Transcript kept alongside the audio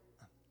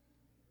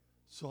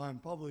So I'm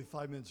probably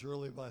 5 minutes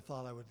early, but I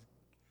thought I would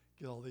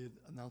get all the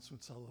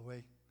announcements out of the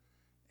way,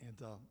 and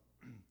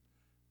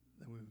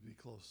then we would be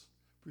close.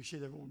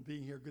 Appreciate everyone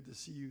being here. Good to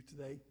see you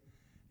today.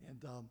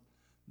 And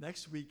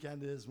next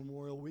weekend is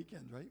Memorial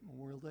Weekend, right?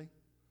 Memorial Day.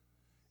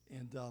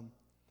 And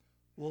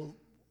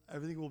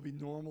everything will be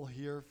normal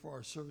here for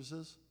our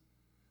services.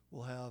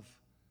 We'll have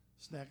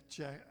snack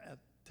check at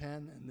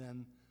 10, and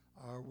then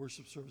our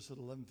worship service at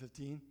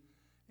 11:15.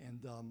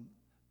 And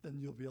then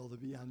you'll be able to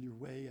be on your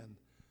way, and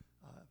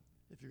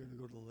if you're going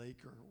to go to the lake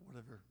or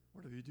whatever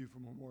you do for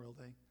Memorial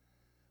Day.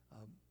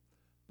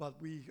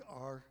 But we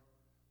are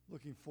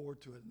looking forward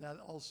to it. And that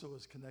also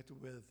is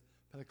connected with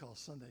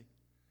Pentecost Sunday.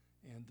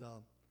 And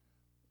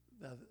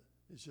that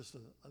is just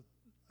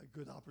a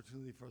good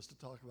opportunity for us to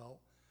talk about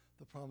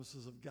the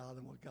promises of God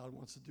and what God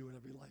wants to do in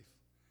every life.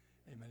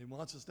 Amen. He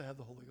wants us to have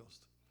the Holy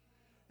Ghost.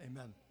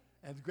 Amen.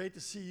 And great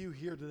to see you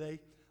here today.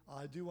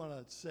 I do want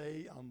to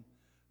say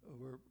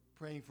we're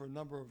praying for a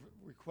number of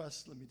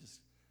requests.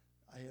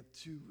 I have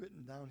two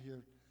written down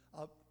here.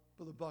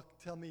 Brother Buck,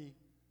 tell me.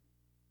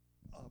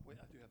 Wait,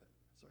 I do have it.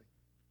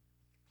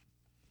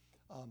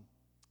 Sorry.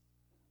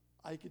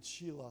 Ike and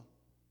Sheila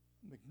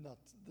McNutt.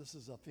 This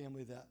is a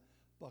family that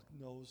Buck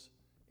knows,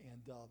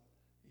 and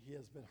he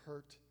has been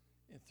hurt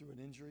and through an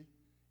injury,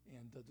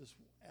 and just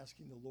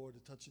asking the Lord to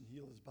touch and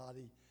heal his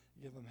body,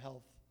 give him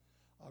health.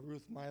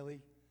 Ruth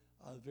Miley,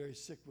 very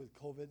sick with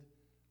COVID.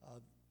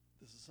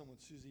 This is someone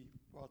Susie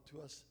brought to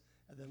us.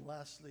 And then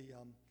lastly,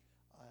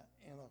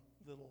 Anna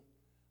Little,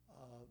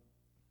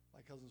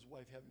 my cousin's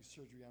wife, having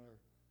surgery on her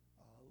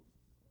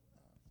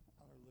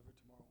liver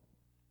tomorrow.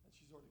 And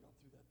she's already gone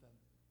through that then.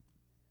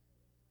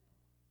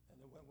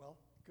 And it went well?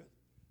 Good.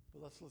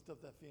 But let's lift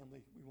up that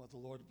family. We want the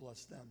Lord to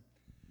bless them.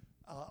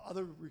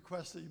 Other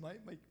requests that you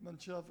might make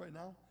mention of right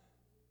now?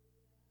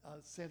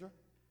 Sandra?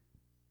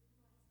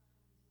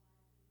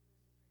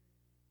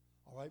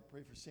 All right,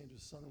 pray for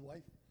Sandra's son and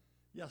wife.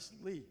 Yes,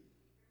 Lee.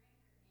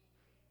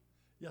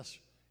 Yes,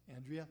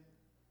 Andrea.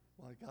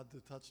 Want God to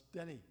touch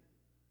Denny.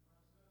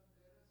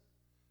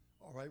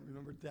 All right,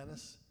 remember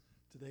Dennis.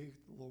 Today,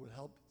 the Lord would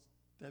help.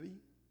 Debbie?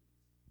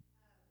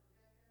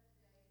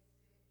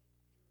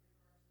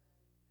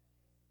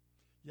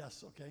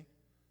 Yes, okay.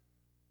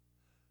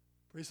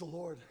 Praise the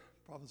Lord,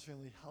 Providence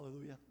family.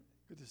 Hallelujah.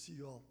 Good to see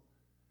you all.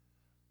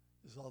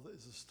 Is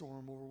the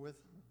storm over with?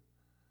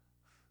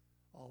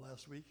 All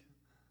last week?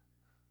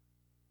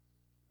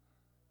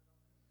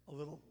 A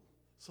little?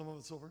 Some of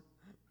it's over?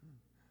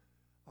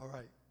 All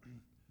right.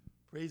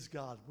 Praise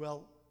God.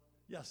 Well,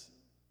 yes.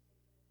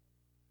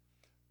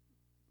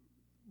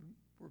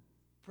 We're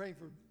praying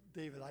for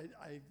David.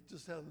 I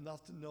just had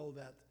enough to know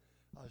that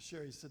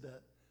Sherry said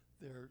that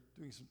they're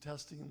doing some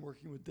testing and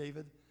working with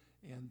David.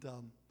 And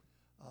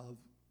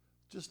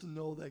just to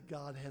know that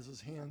God has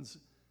his hands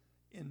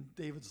in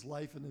David's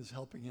life and is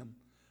helping him.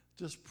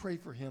 Just pray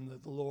for him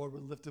that the Lord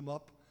would lift him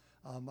up.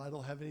 I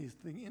don't have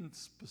anything in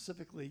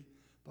specifically,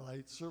 but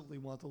I certainly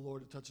want the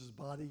Lord to touch his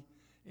body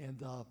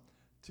and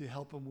to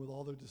help him with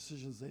all their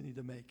decisions they need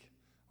to make.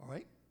 All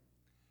right?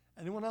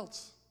 Anyone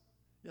else?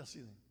 Yes,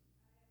 Elaine.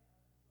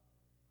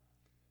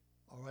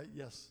 All right,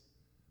 yes.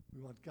 We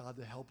want God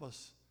to help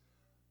us.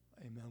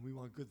 Amen. We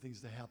want good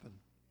things to happen.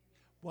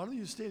 Why don't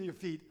you stand on your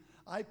feet?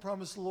 I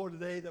promised the Lord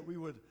today that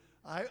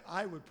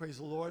I would praise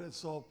the Lord, and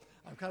so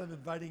I'm kind of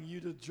inviting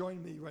you to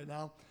join me right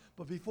now.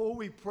 But before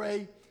we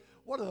pray,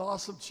 what an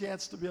awesome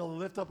chance to be able to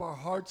lift up our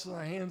hearts and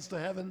our hands to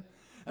heaven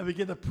and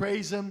begin to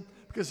praise him,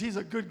 because he's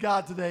a good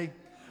God today.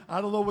 I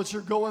don't know what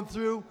you're going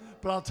through,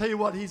 but I'll tell you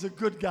what, he's a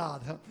good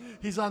God.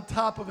 He's on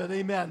top of it.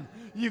 Amen.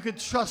 You can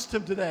trust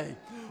him today.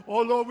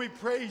 Oh, Lord, we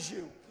praise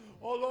you.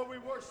 Oh, Lord, we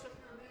worship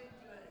your name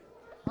today.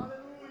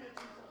 Hallelujah,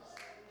 Jesus.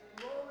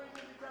 Glory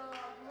be to God.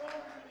 Glory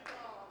be to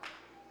God.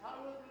 I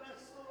will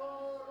bless the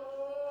Lord.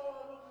 Oh,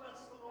 I will bless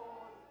the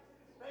Lord.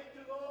 Thank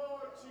you,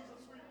 Lord.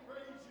 Jesus, we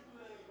praise you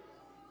today.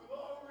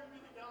 Glory be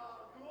to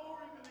God.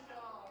 Glory be to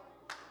God.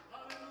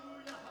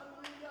 Hallelujah.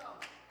 Hallelujah.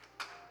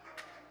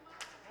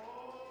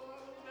 Oh, I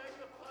will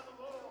magnify the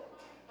Lord.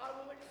 I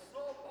will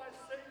exalt my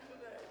Savior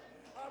today.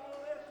 I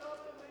will lift up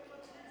the name of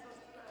Jesus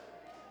today.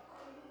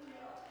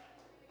 Hallelujah.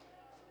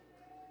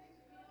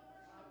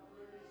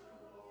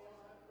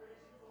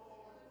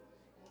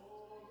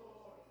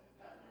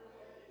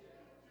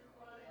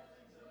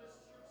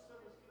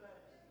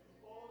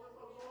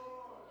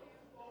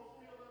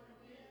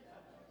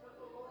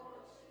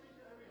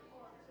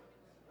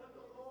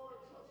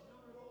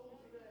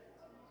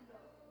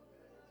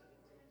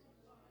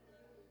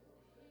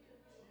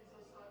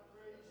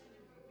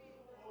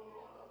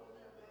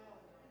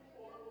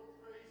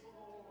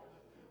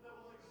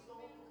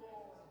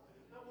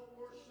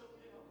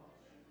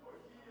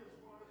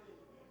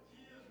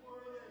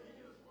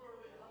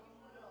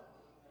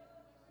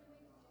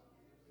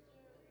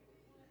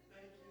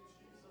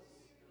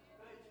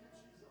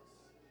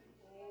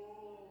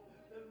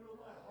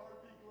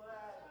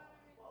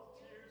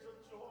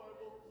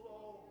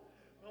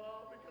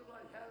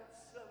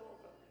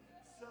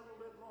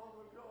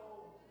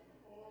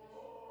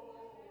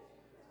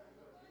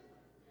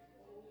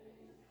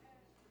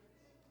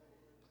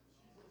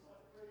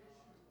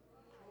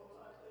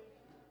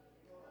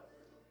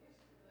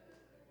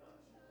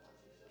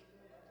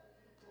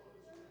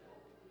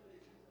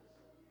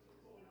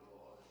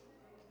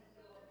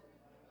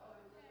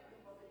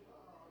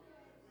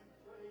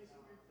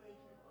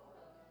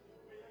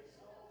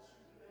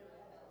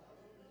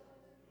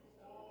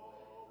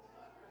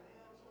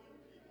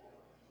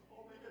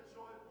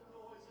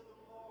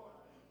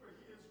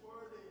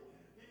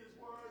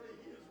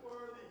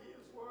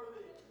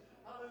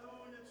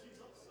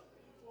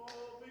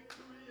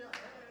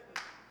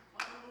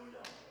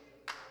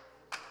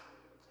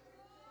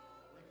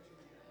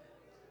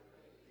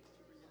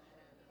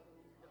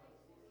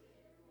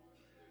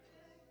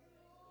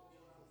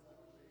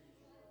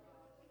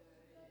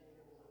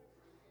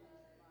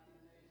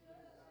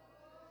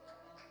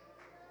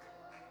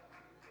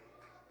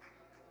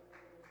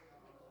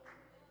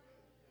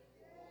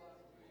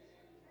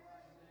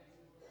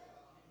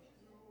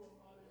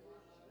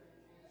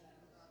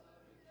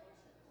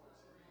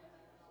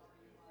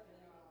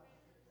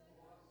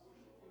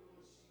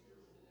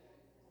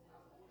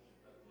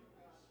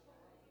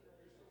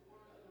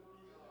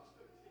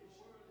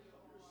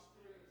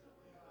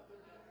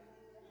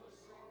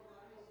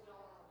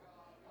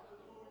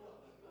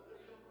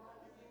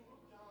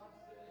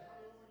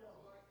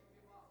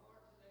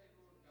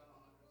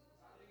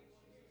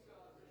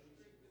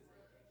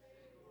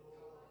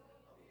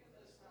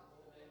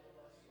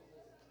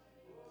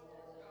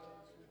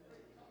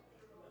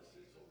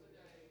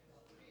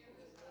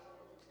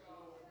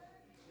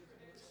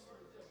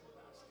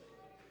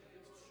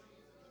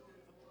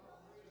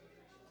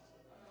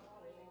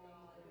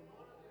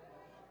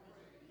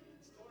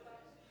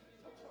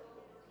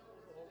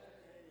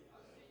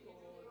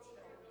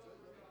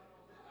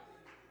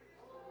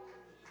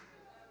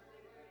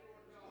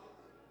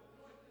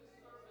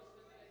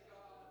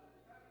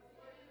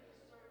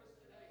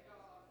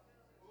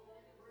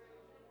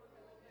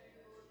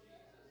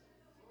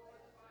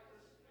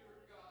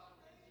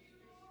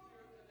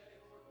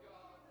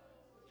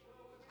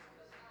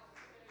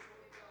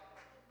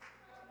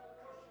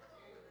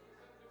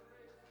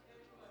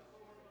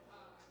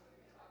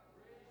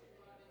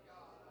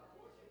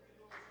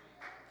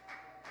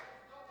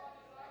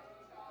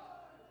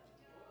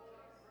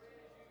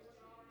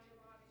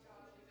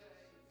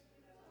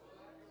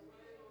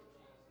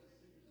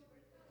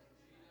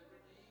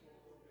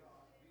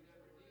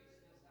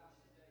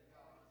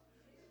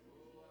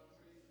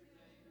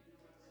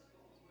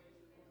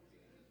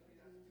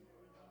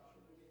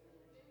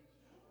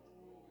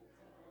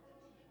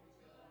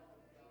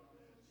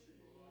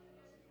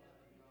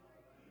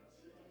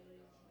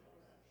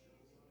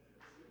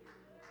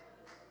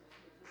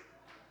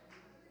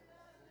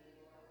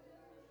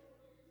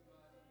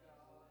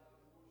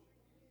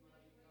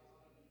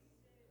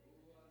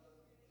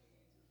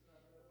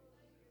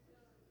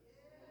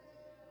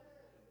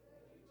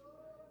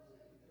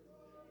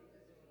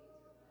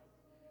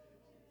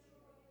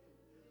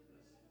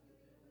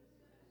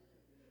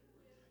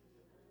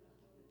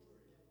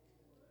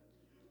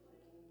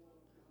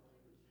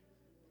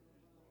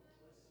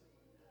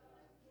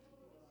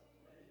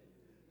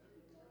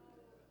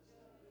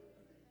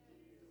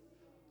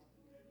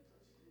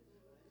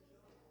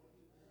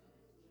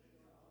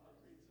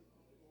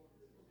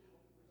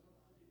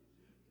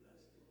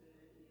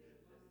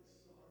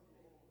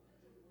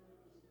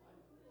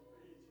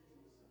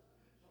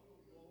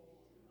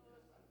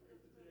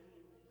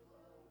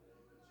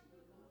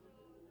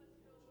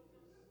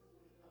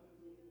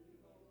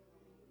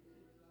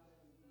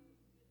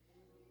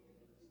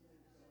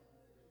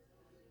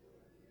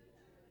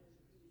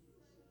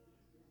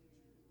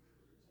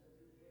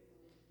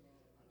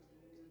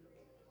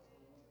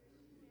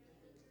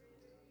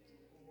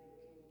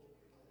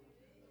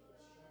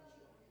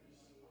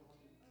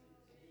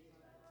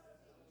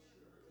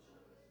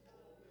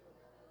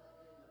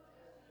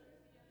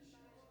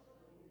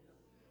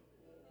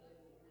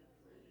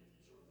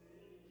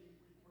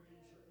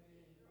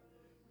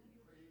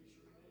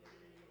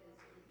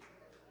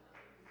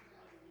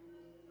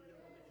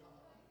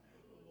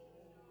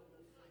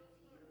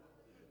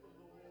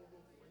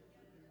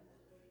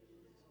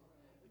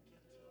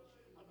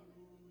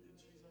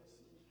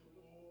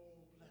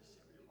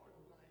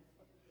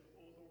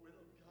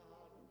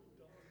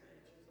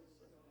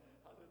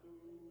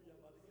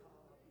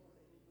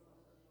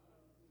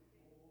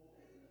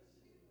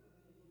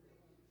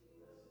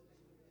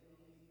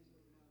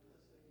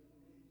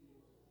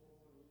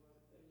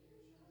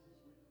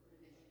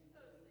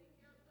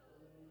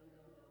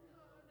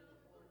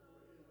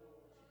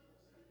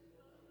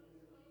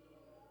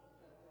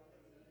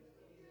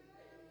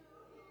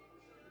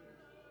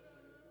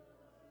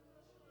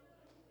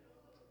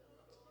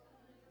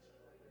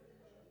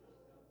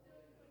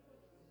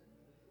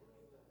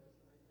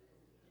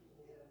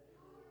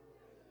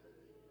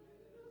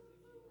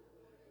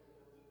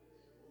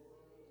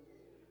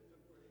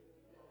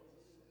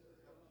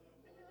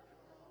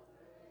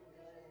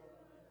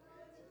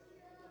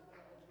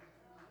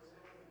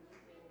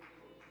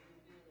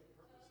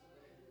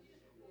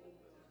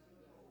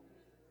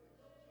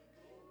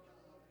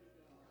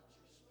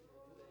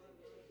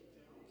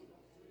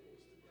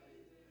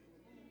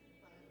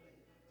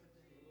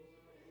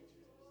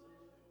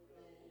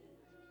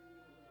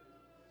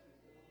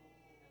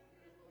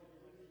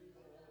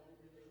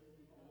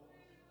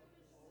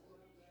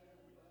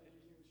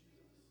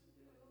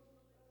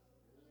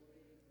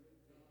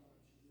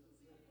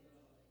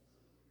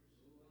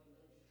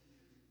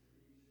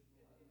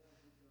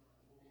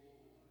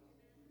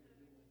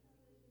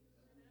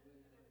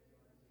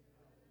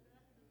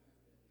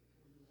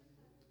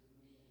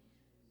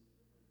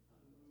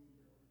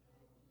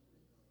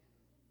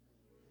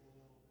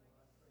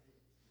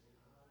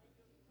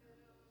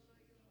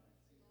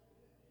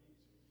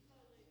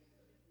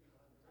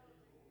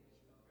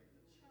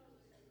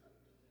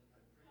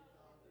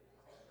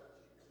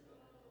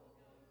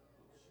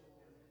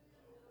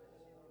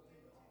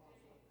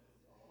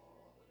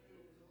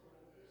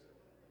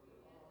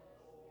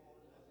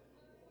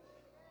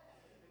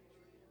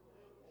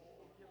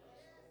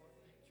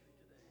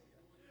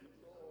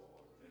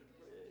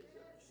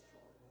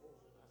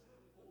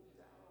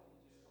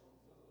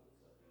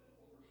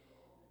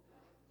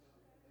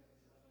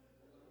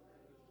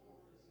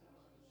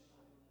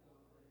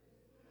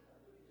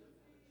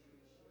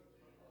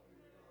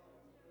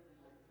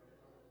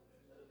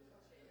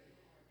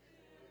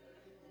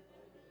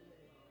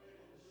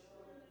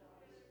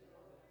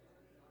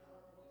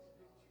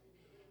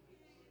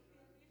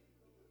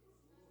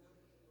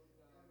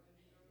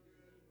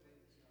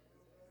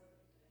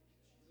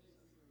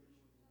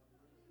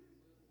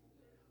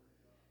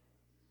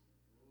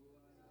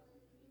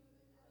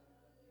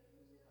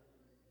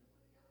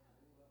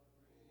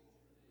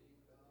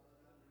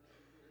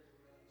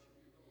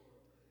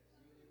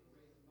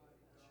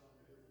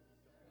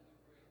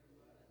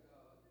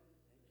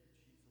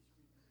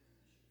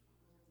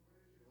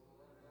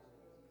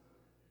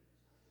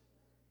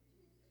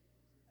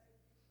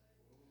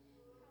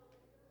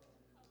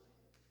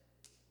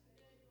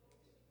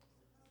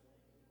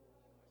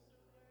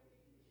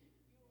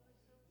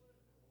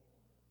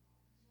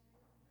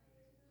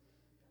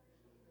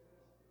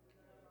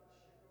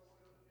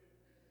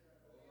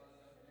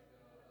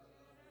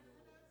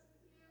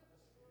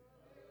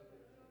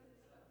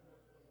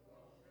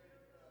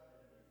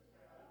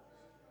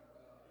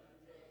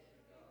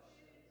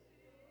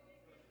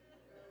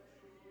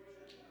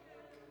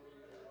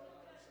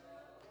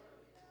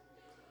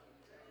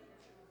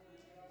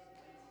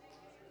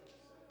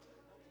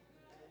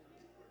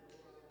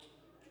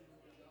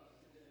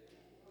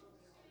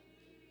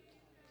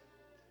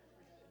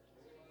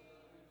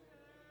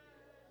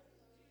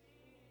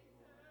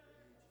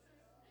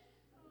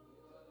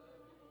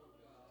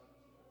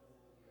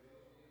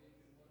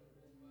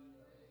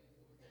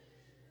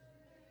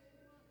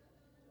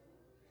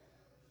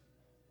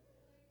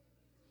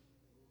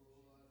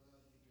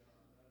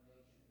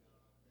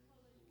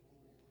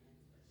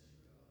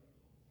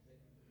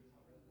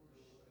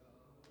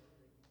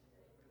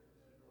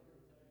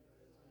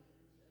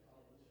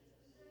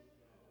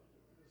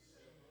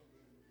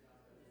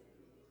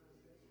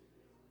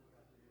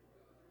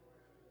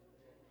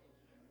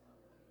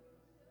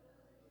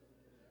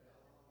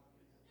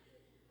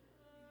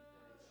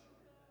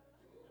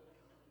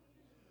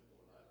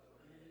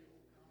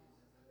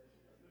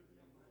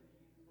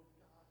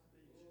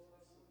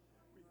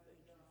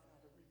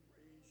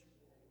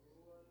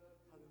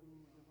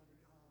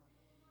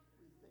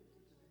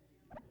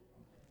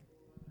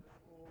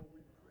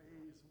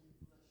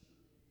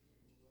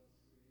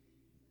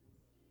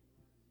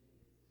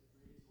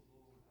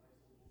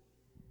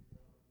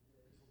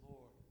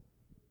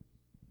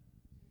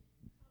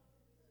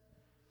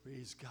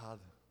 Praise God.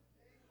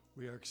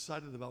 We are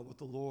excited about what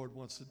the Lord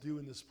wants to do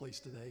in this place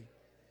today.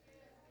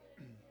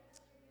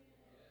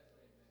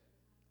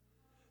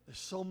 There's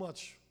so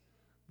much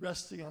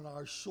resting on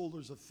our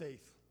shoulders of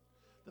faith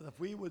that if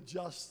we would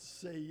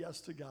just say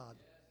yes to God,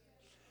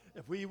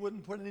 if we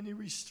wouldn't put any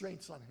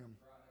restraints on him,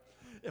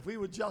 if we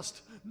would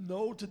just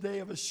know today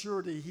of a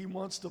surety he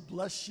wants to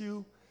bless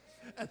you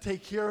and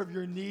take care of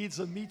your needs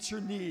and meet your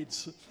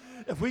needs.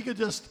 If we could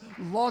just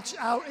launch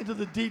out into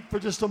the deep for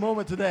just a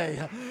moment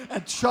today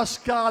and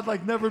trust God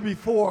like never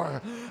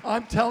before.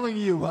 I'm telling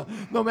you,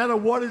 no matter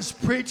what is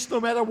preached, no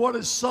matter what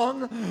is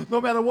sung, no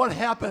matter what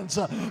happens,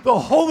 the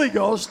Holy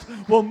Ghost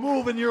will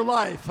move in your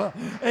life.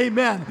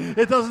 Amen.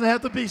 It doesn't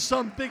have to be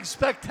some big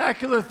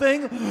spectacular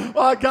thing.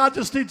 God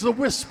just needs to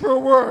whisper a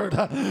word.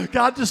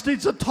 God just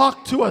needs to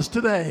talk to us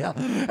today.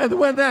 And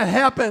when that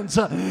happens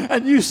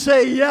and you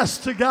say yes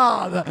to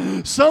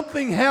God,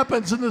 something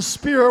happens in the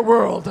spirit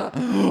world.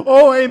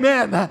 Oh,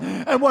 amen.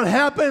 And what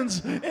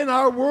happens in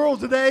our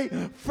world today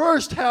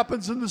first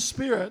happens in the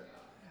spirit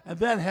and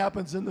then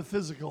happens in the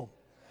physical.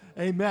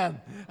 Amen.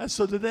 And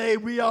so today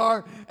we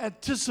are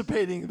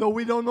anticipating, though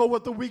we don't know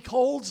what the week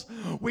holds,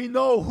 we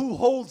know who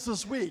holds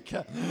this week.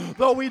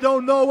 Though we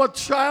don't know what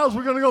trials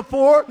we're going to go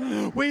for,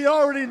 we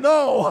already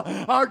know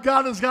our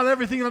God has got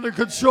everything under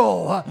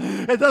control.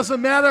 It doesn't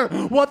matter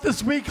what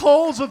this week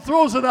holds or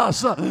throws at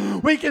us.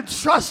 We can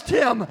trust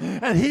him,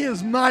 and he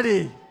is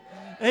mighty.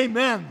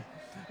 Amen.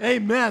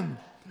 Amen.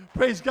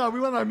 Praise God. We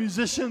want our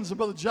musicians and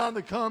Brother John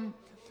to come.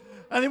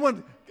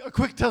 Anyone, a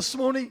quick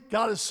testimony?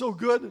 God is so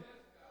good.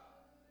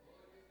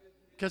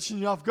 Catching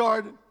you off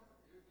guard.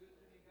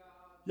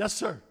 Yes,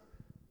 sir.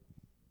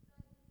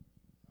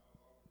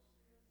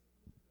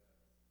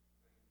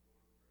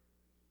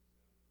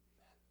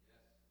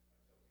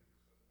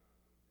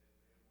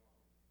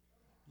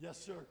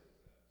 Yes, sir.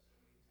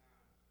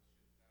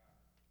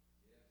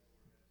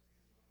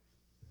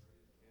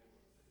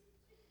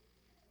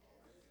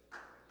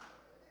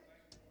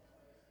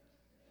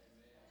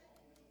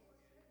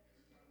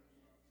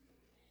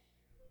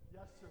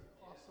 Yes, sir.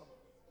 Awesome.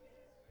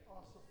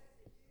 Awesome.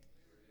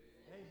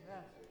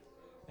 Amen.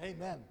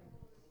 Amen.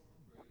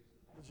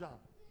 Good job.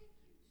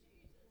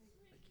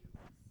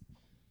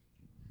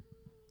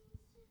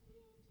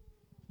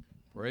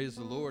 Praise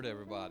the Lord,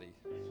 everybody.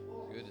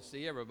 Good to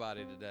see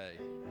everybody today.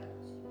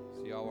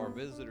 See all our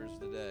visitors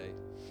today.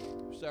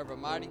 We serve a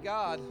mighty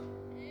God.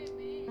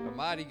 A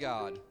mighty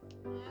God.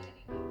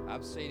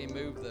 I've seen him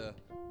move the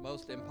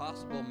most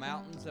impossible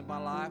mountains in my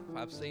life.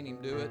 I've seen him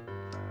do it.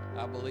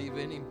 I believe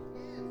in him.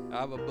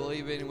 I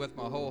believe in him with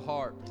my whole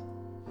heart.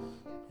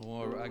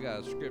 Well, I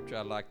got a scripture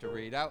I'd like to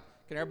read out.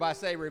 Can everybody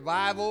say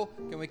revival?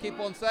 Can we keep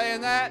on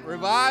saying that?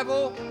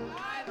 Revival?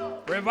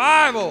 Revival.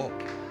 Revival.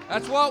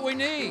 That's what we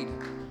need.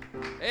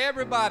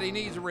 Everybody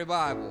needs a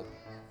revival.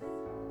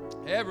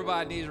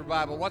 Everybody needs a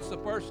revival. What's the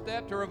first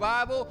step to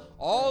revival?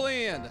 All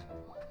in.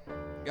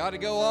 Got to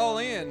go all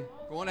in.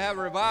 If you want to have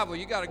a revival,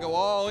 you got to go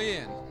all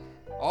in.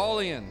 All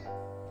in.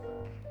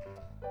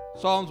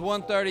 Psalms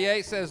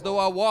 138 says, though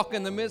I walk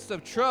in the midst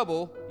of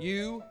trouble,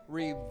 you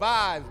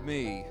revive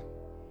me.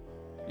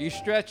 You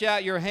stretch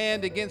out your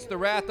hand against the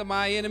wrath of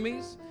my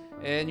enemies,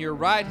 and your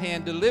right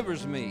hand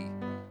delivers me.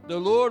 The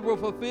Lord will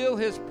fulfill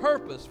his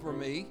purpose for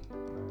me.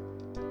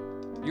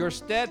 Your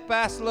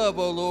steadfast love,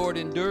 O Lord,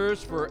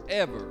 endures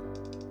forever.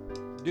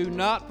 Do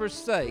not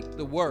forsake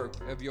the work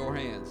of your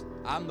hands.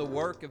 I'm the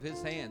work of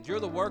his hands. You're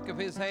the work of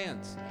his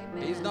hands.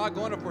 Amen. He's not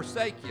going to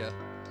forsake you.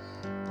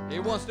 He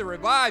wants to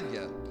revive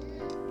you.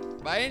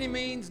 By any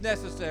means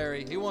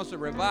necessary, he wants to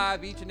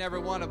revive each and every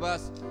one of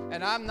us.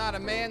 And I'm not a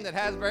man that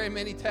has very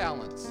many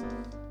talents.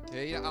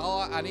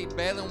 I need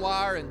baling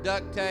wire and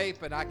duct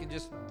tape, and I can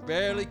just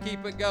barely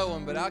keep it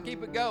going. But I'll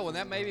keep it going.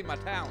 That may be my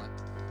talent.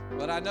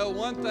 But I know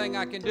one thing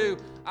I can do.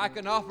 I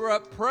can offer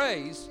up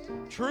praise,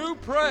 true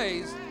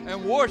praise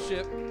and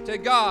worship to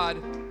God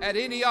at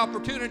any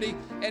opportunity,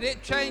 and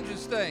it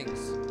changes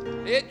things.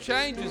 It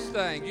changes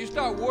things. You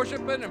start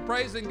worshiping and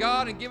praising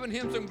God and giving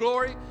him some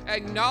glory,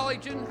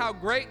 acknowledging how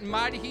great and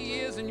mighty he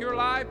is in your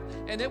life,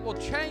 and it will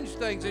change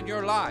things in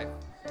your life.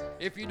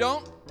 If you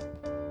don't,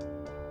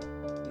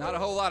 not a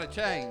whole lot of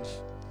change.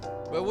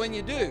 But when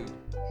you do,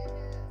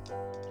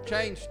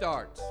 change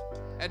starts.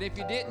 And if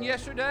you didn't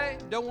yesterday,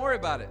 don't worry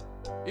about it.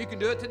 You can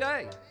do it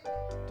today.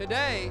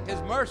 Today,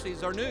 his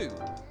mercies are new.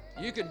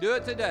 You can do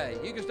it today.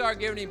 You can start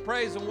giving him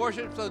praise and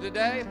worship. So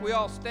today, if we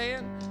all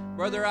stand,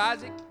 Brother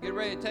Isaac, get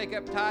ready to take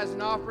up tithes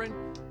and offering.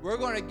 We're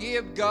going to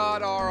give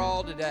God our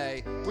all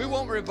today. We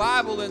want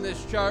revival in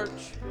this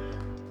church.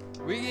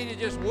 We need to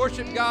just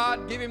worship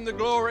God, give him the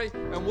glory,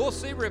 and we'll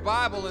see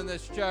revival in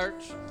this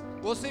church.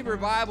 We'll see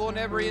revival in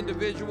every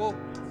individual.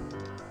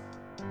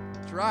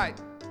 That's right.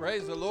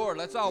 Praise the Lord.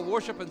 Let's all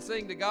worship and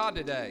sing to God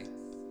today.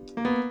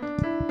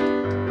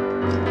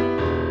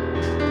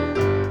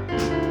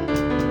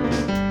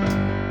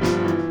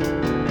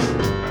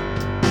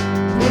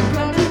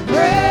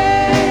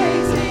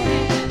 Praise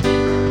Him.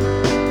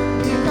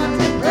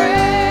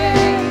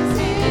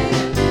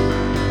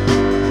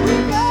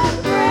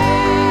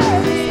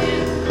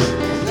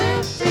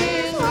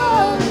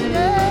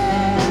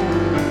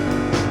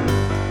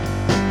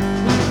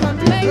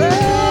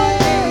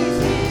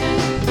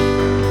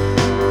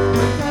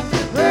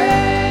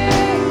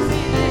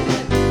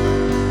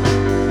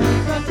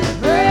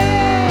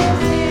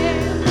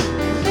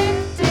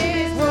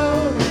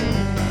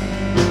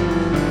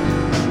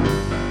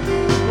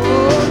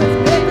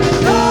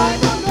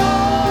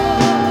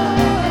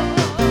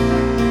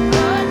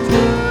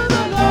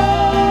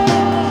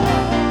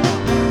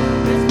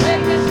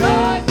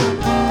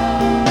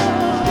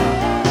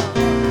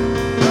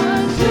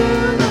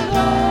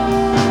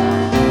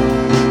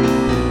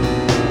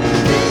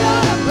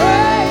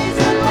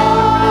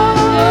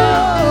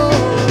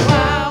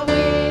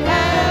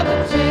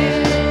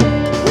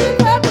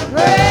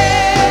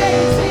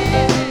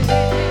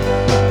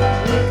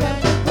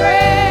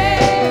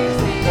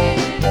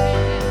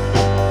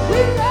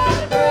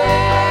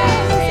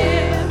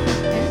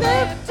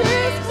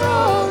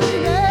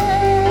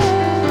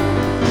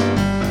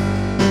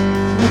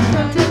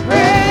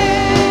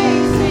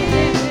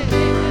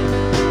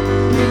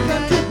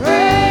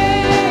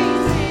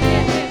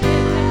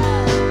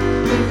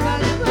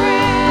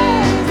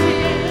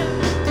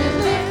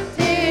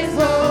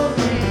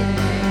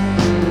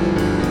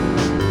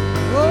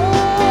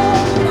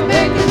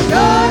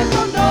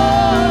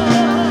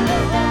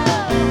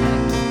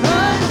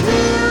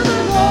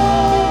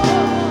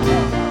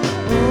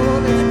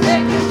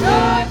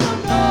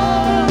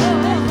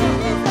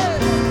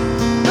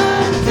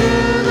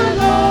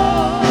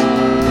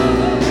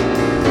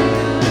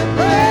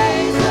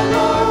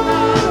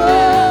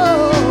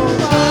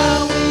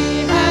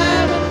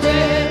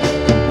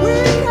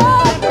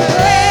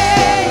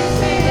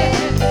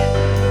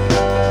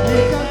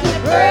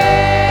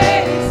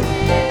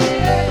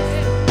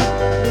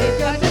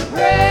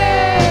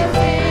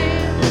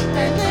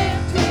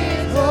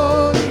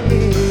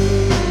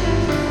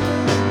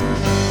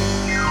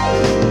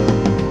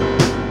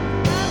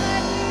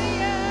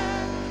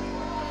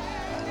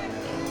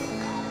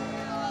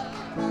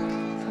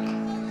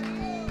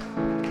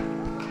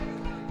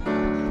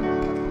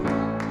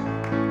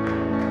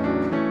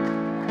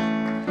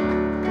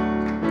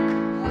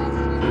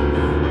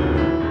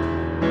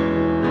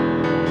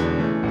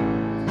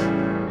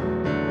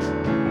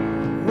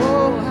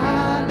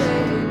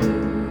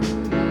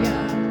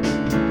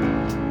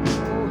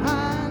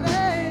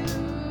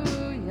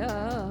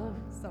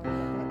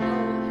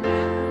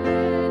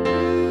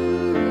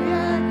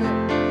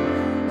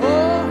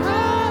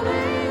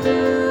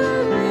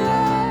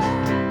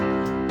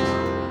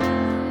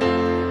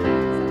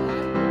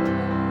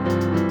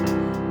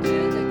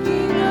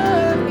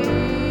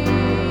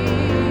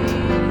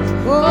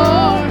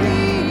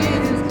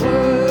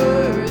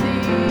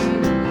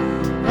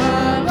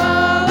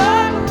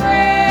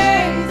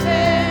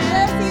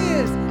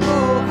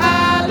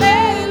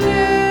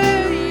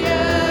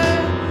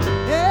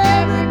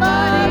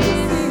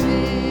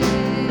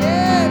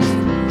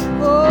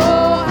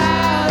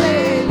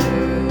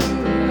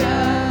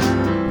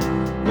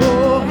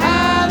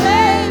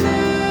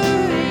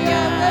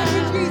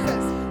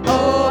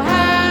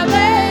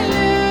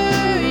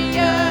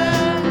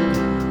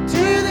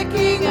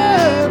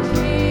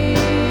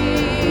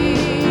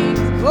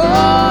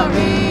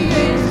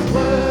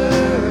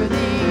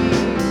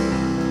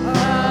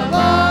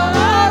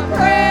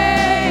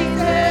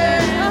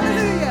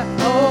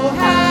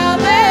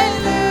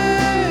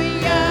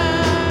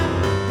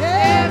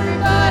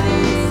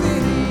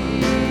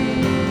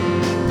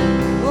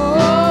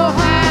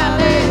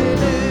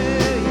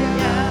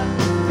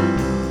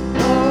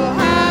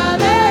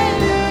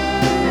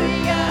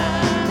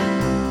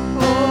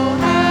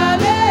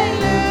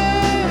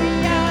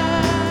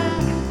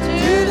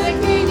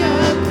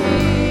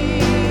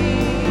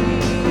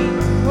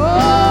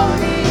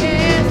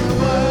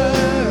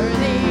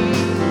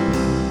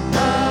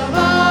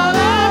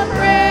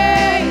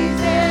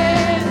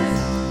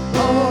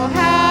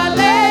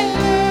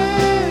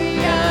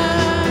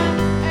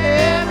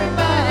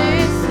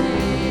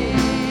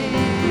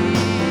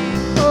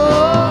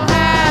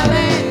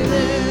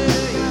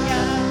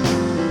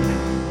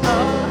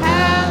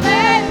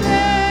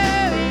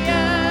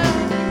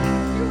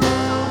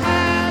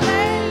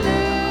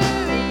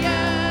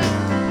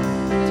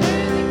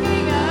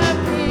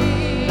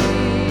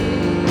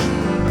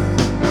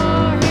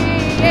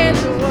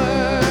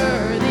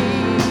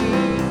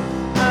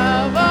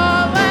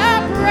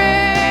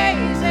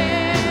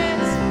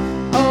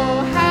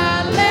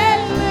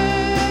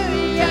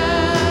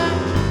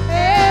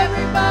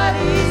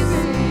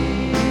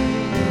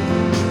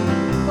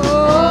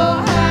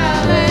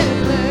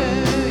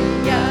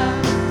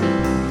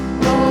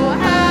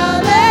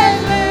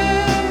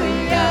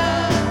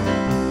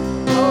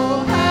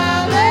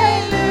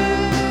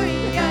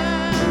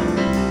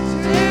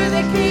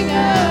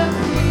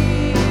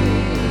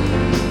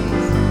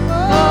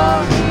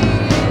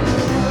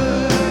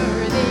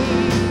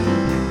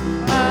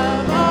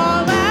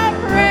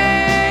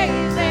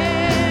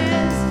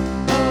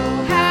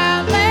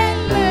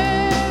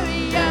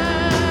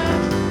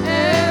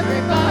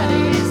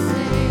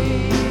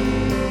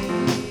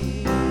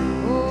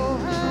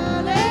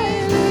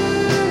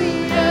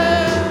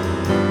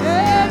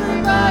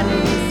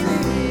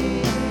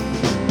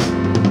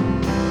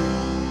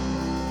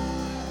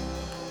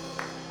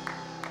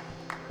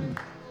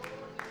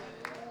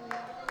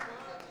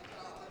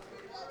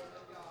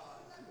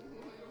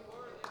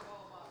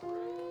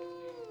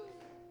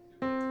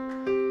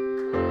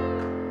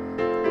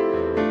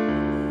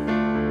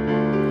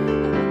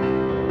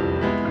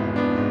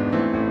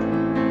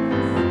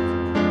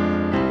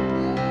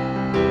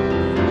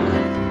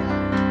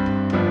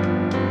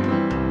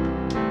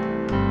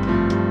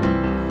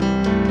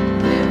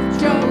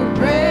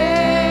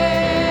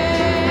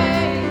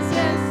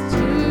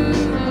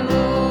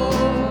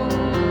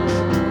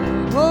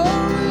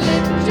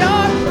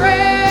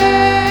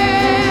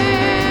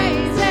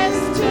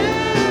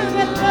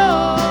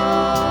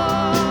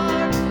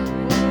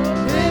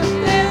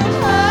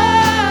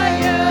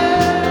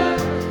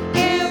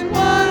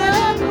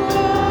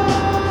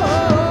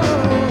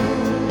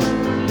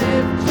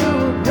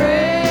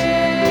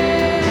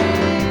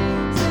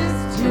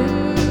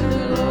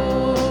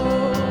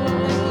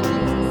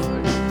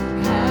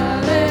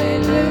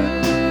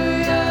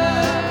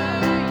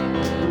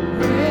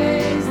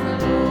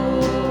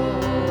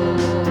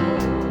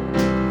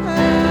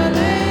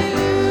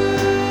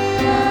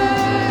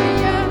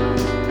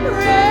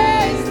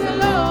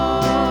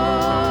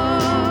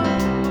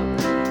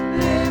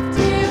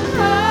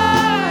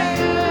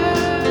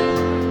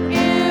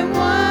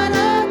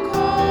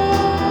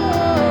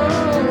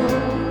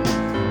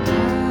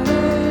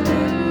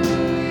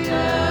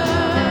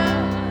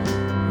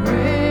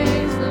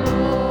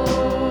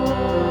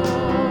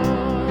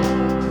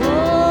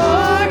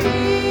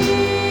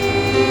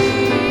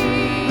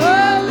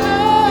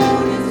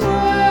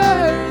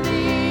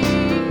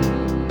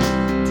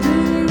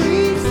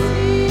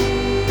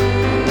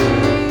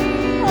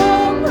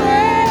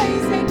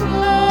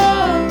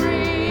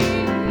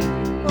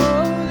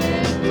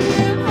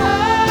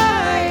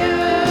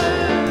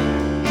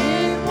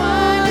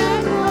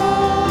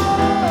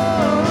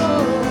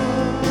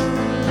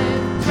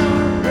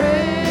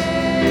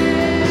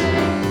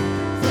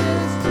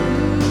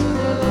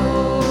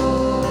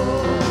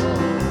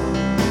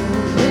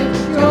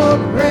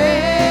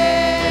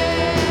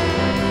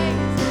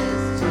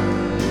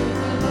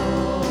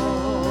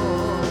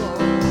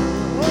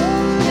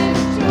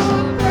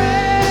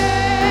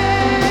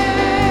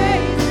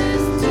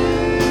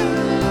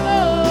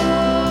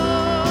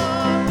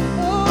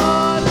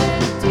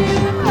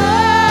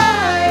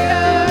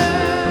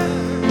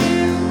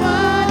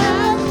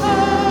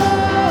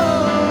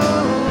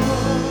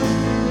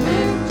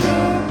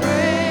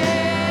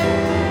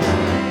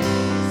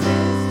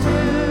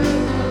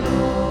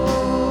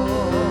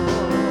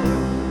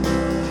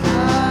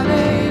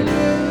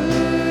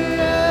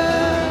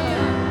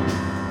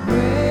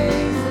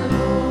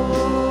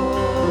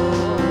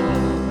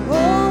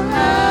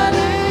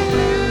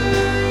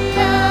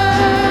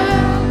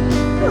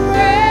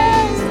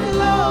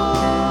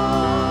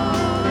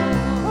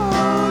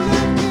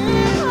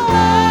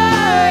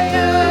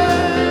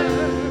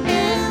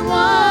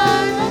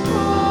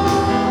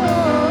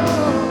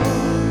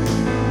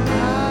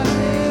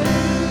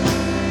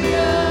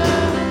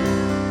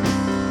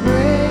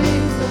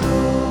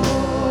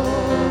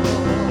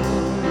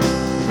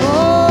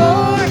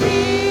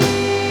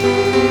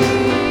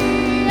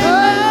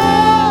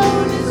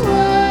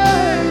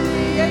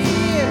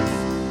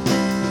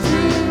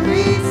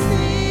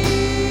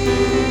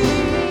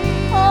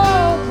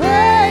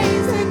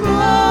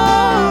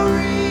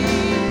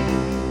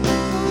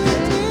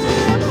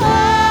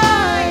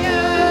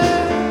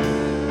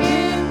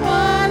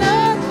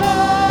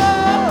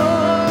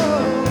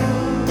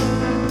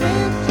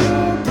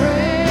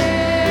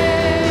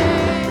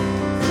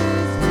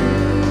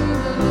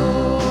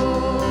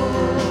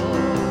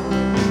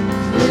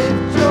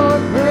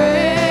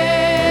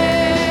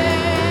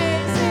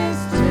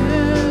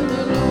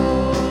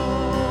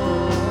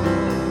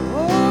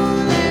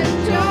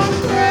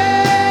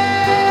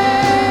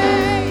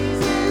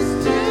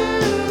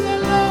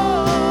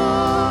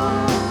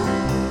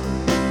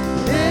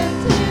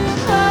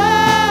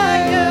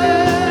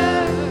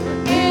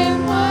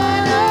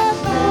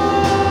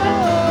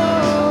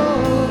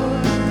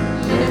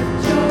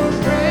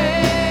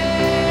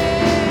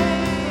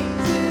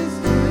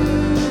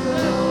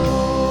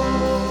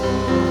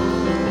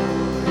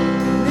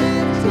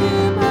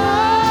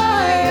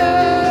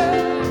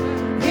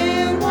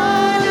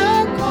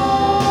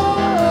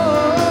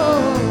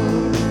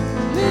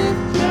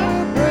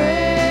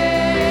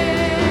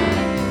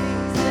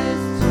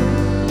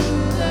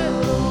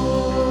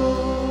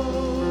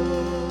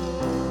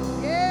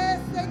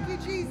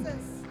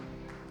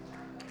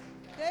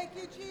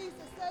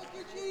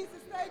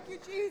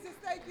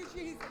 Thank you,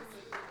 Jesus.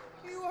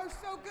 You are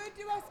so good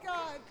to us,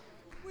 God.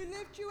 We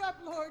lift you up,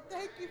 Lord.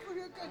 Thank you for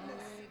your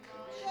goodness.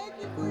 Thank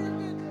you for your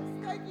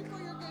goodness. Thank you for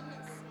your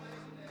goodness.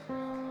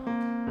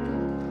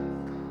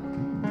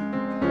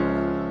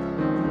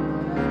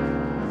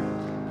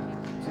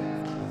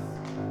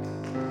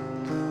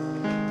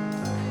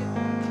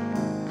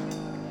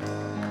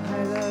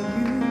 I love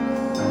you,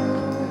 Lord.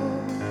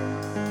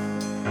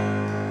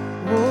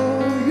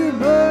 Oh, your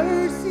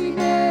mercy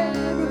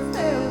never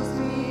fails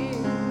me.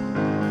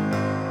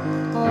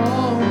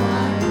 All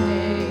my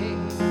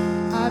days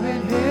I've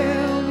been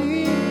held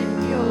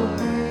in your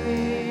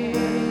hand.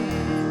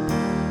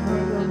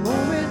 From the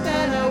moment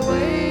that I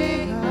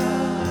wake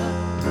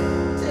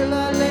up till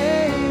I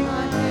lay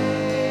my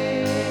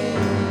head,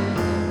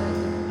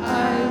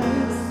 I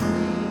will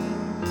sing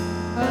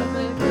of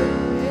the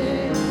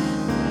goodness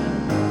of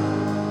God.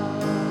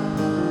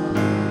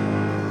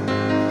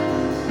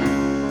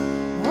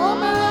 All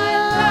my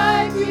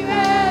life you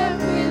have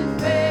been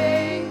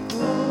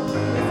faithful.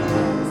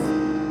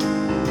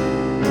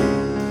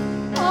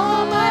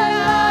 All my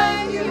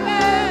life you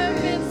have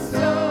been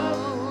so,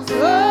 so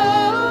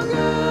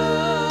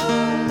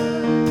good.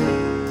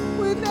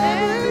 With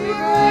every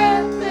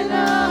breath that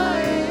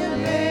I am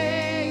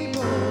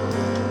able,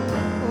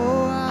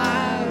 oh,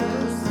 I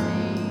will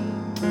sing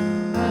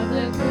of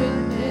the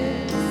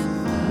goodness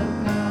of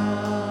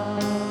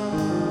God.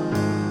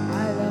 I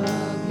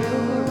love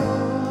your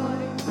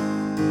voice.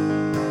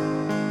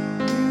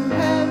 You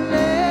have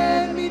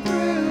led me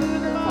through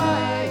the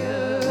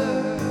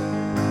fire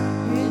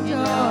in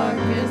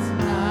darkest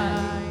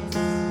nights.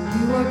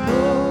 You are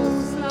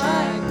close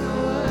like no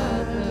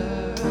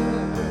other.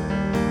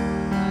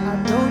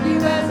 I've known you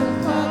as a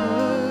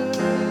father.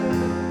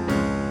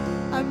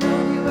 I've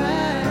known you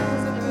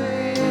as a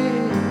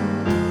friend.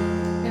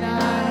 And I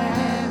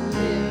have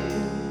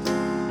lived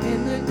in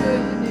the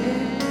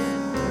goodness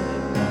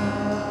of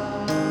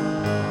God.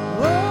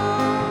 Oh,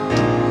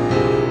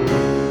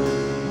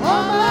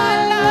 all my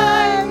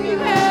life you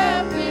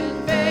have been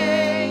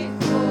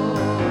faithful.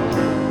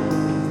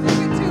 Sing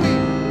it to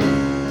him.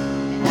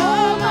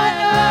 All my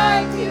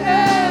life you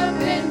have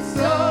been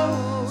so,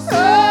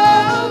 so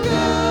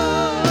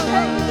good.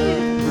 Thank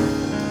you.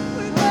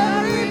 With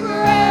every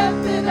breath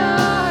that I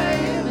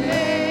am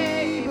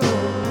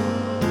able,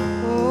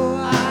 oh,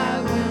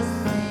 I will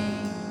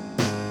sing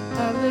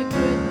of the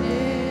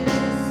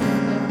goodness of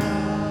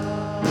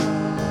God.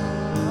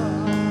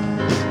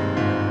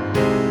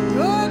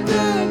 Your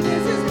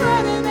goodness is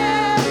running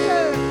after,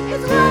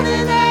 it's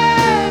running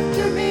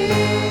after me.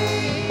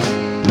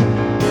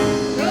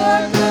 Your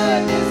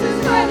goodness is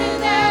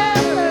running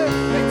after,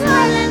 it's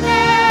running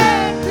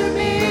after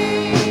me.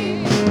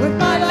 With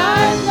my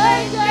life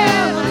laid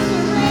down, I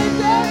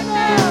surrender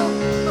now.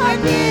 I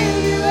give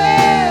you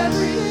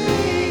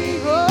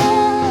everything.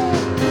 Oh,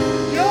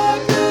 your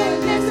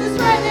goodness is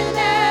running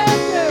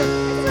after,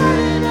 it's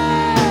running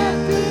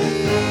after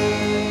me.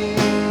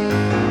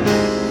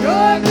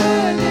 Your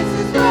goodness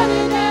is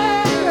running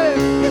after,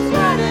 it's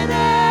running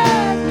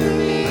after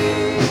me.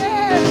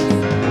 Yes.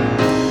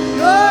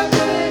 Your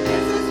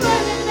goodness is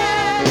running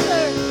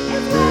after,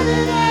 it's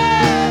running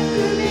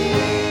after me.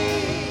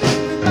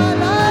 With my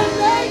life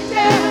laid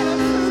down,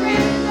 I'm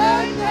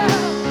surrendered now.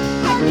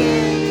 I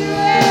give you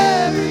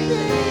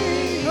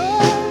everything.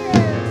 Oh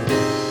yes.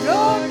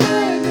 Your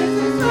goodness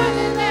is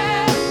running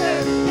after,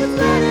 it's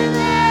running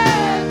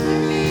after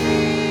me.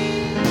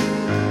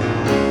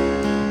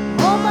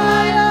 All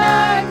my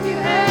life you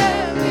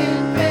have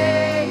been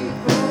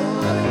faithful.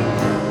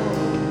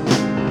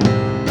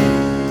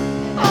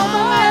 All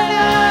my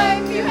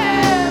life you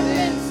have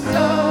been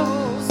so,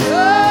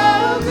 so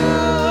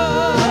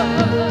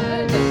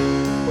good.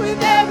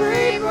 With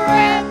every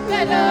breath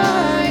that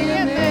I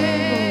am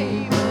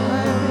able,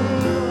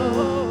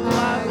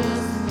 I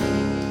will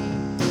sing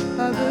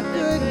of the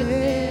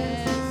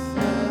goodness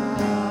of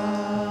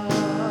God.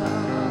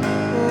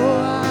 Oh,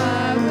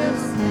 I will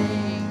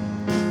sing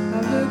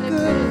of the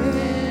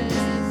goodness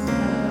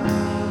of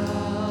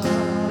God.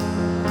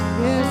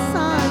 Yes,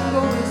 I'm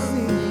going to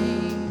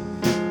sing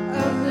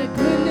of the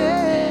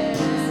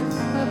goodness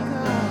of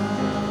God.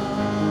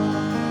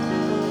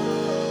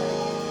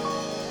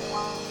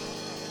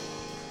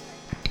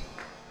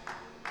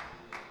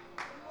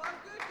 You are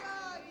good,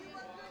 God. You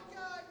are good,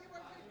 God. You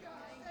are good,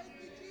 God. Thank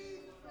you,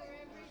 Jesus.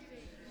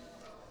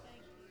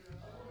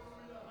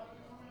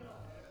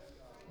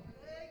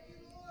 Thank you,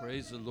 Lord.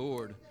 Praise the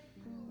Lord.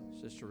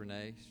 Sister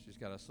Renee, she's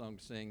got a song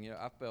to sing.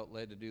 I felt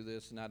led to do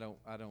this, and I don't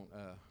want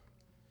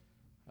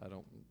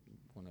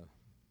to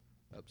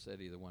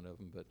upset either one of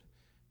them. But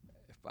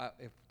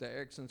if the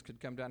Ericksons could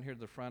come down here to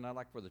the front, I'd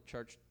like for the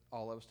church,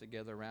 all of us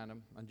together around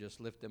them, and just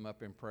lift them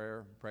up in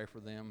prayer, pray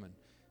for them, and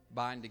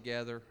bind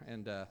together.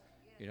 And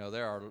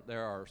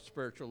there are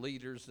spiritual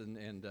leaders,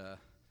 and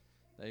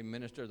they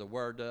minister the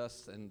word to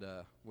us, and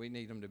we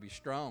need them to be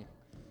strong.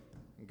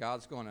 And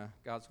God's gonna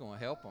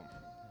help them.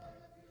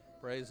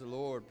 Praise the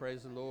Lord.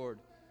 Praise the Lord.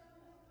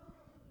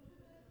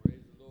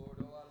 Praise the Lord.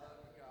 Oh, I love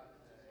you, God,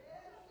 today.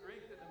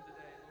 Strengthen them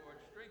today, Lord.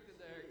 Strengthen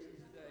the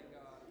Ericksons today,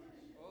 God.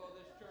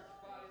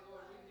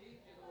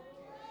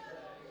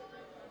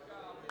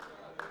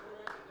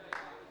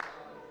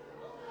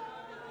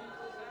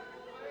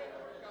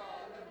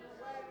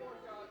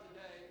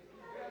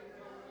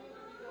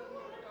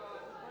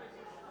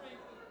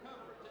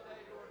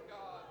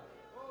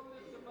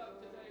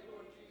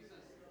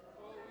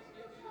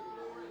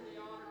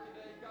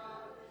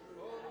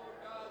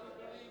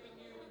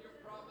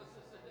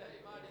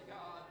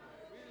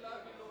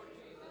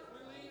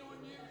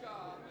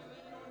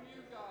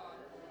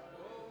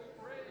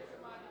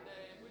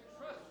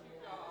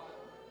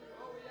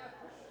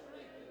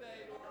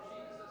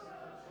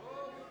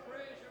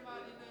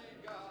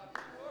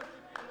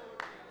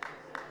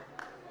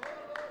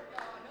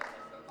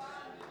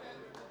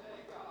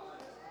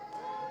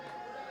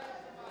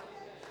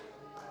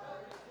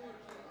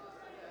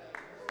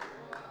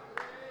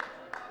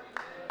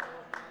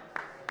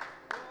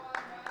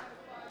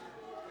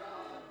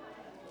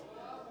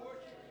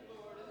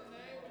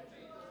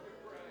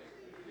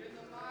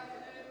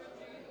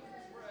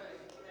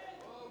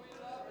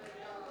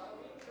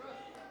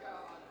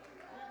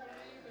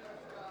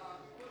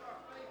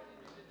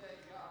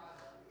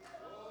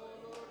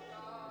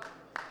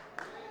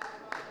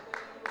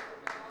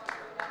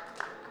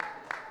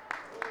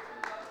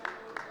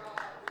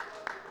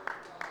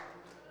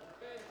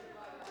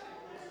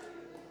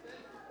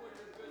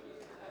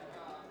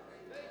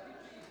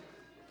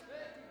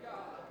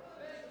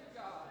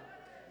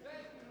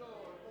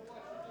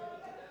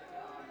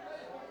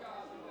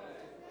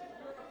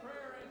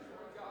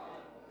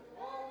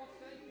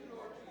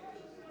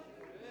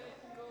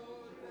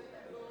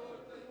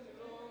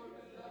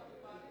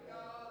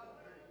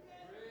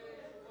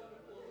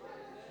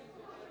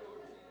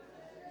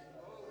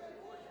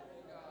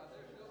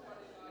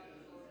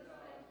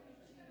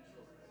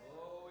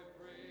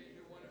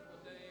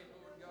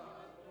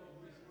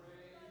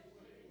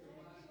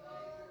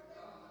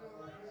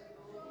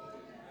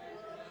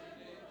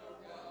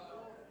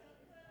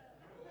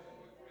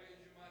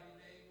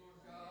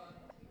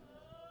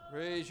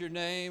 Praise your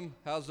name.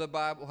 How's the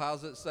Bible?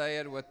 How's it say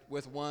it?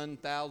 With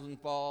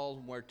 1,000 falls,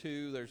 and where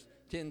two, there's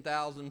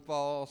 10,000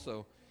 fall.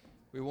 So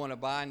we want to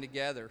bind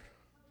together.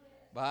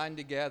 Bind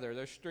together.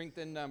 There's strength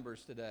in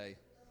numbers today.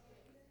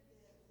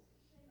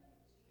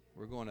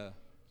 We're going to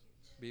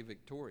be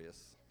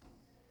victorious.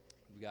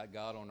 We got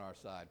God on our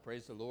side.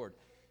 Praise the Lord.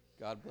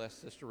 God bless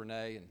Sister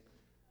Renee, and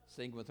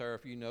sing with her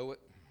if you know it.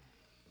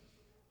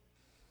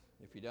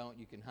 If you don't,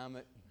 you can hum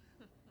it.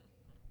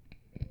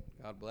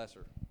 God bless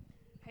her.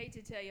 Hate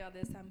to tell y'all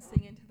this, I'm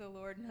singing to the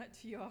Lord, not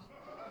to y'all.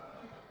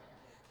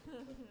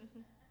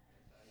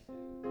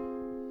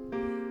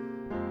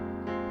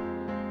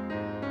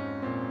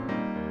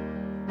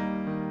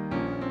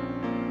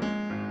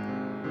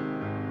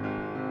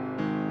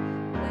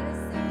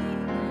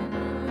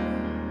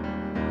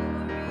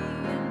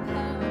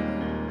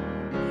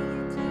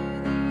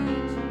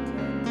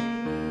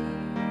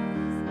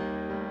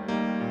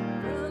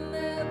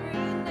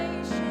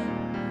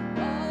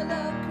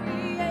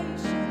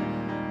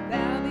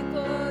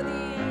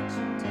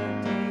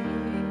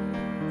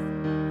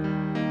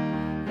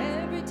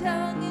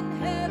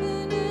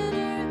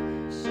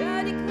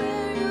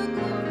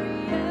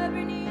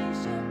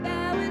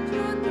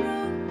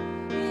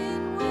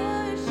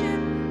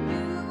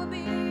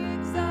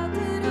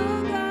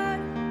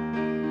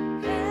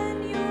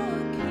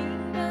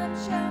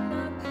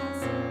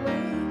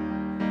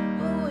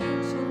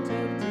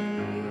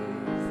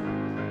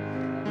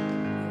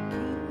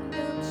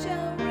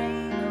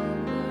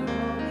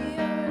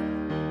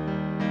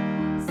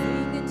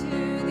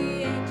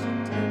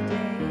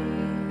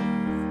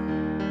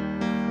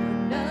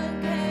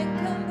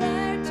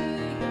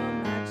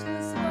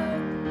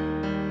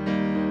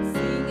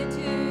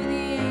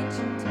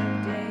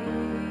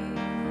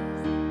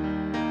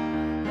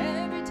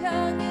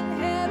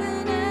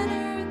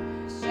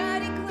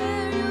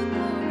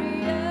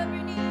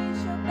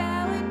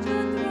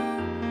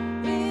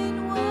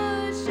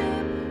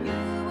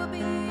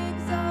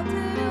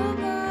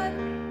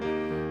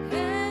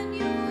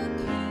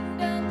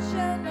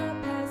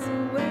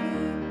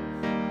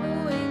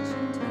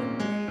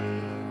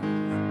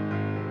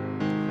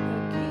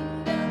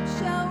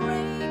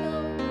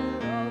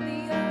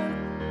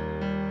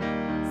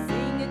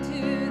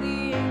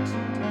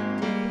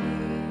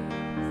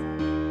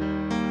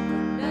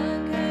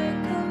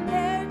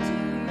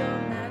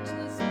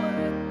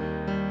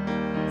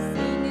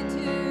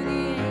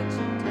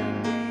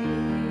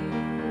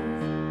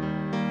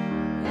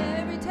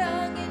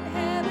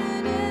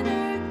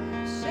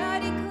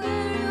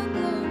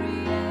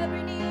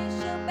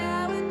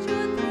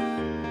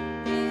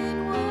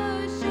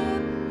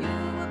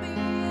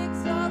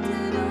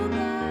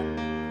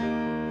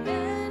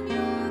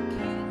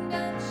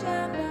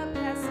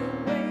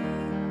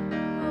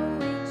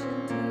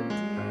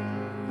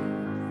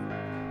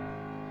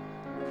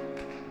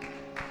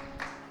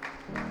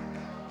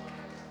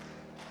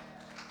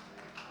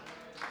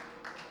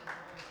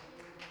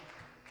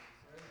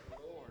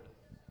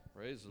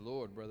 Praise the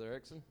Lord, Brother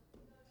Erickson.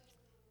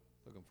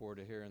 Looking forward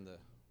to hearing the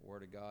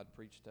Word of God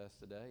preached to us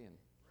today, and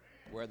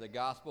where the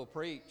gospel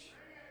preached,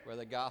 where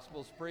the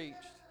gospel's preached,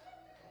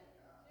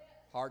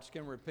 hearts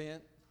can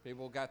repent.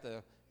 People got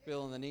the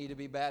feeling the need to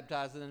be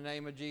baptized in the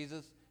name of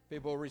Jesus.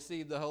 People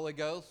receive the Holy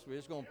Ghost. We're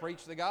just going to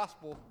preach the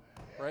gospel.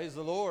 Praise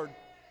the Lord. Thank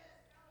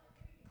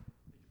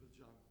you, Brother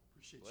John.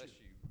 Appreciate Bless you.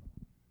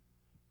 you.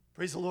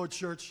 Praise the Lord,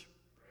 church.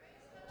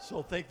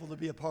 So thankful to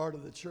be a part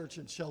of the church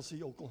in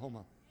Chelsea,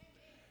 Oklahoma.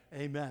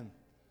 Amen.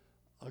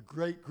 A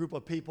great group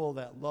of people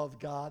that love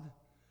God,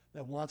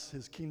 that wants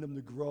his kingdom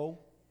to grow,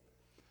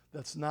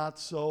 that's not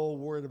so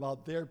worried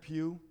about their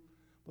pew,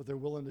 but they're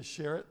willing to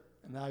share it.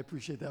 And I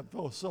appreciate that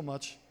so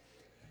much.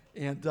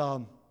 And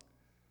I'm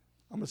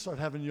going to start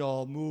having you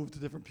all move to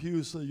different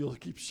pews so you'll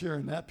keep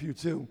sharing that pew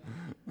too.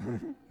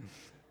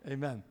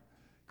 Amen.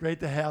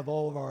 Great to have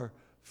all of our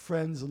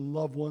friends and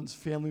loved ones,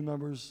 family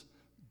members,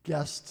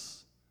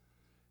 guests.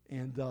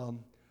 And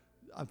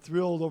I'm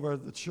thrilled over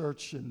the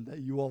church and that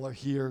you all are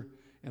here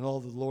and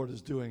all the Lord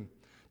is doing.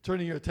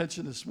 Turning your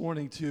attention this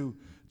morning to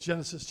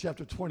Genesis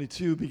chapter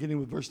 22, beginning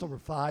with verse number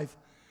 5.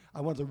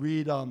 I want to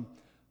read,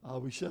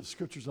 we should have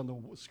scriptures on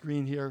the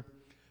screen here.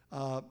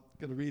 Going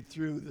to read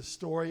through the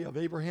story of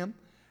Abraham,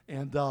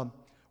 and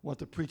want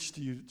to preach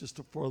to you just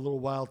for a little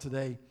while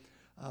today.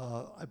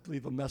 I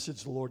believe a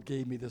message the Lord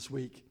gave me this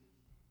week.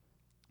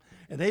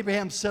 And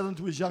Abraham said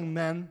unto his young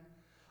men,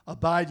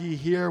 Abide ye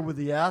here with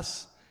the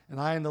ass, and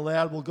I and the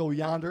lad will go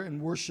yonder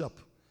and worship,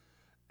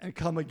 and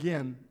come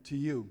again to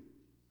you.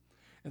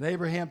 And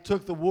Abraham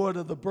took the wood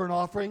of the burnt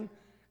offering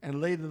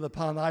and laid it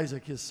upon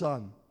Isaac his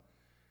son.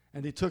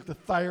 And he took the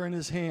fire in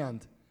his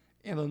hand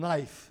and a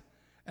knife,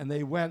 and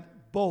they went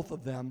both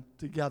of them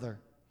together.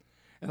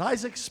 And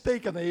Isaac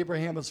spake unto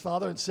Abraham his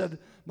father and said,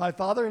 My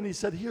father. And he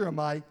said, Here am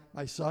I,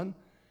 my son.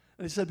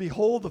 And he said,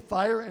 Behold the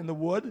fire and the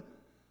wood,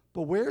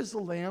 but where is the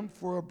lamb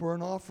for a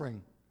burnt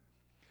offering?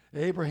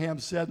 And Abraham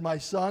said, My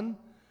son,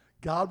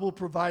 God will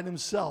provide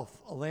himself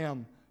a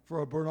lamb for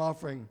a burnt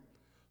offering.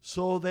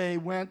 So they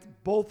went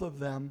both of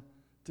them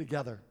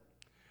together.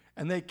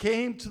 And they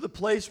came to the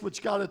place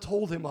which God had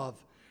told him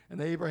of.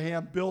 And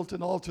Abraham built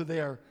an altar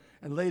there,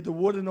 and laid the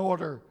wood in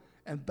order,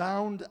 and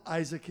bound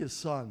Isaac his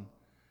son,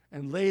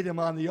 and laid him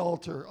on the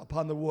altar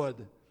upon the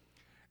wood.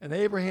 And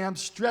Abraham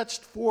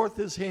stretched forth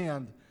his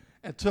hand,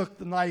 and took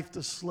the knife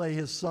to slay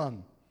his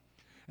son.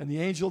 And the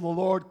angel of the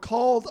Lord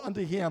called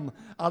unto him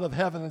out of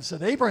heaven, and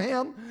said,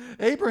 Abraham,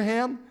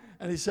 Abraham.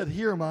 And he said,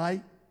 Here am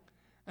I.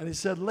 And he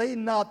said, Lay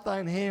not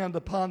thine hand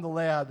upon the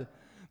lad,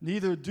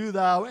 neither do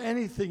thou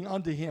anything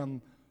unto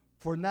him,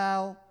 for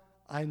now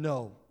I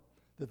know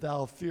that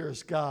thou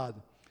fearest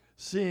God,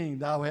 seeing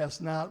thou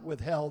hast not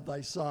withheld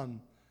thy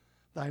son,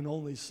 thine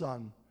only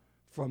son,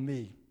 from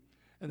me.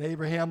 And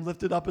Abraham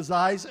lifted up his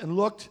eyes and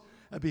looked,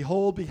 and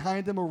behold,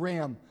 behind him a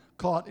ram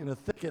caught in a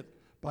thicket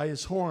by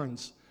his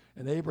horns.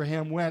 And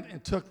Abraham went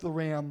and took the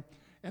ram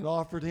and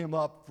offered him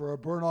up for a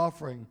burnt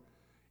offering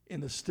in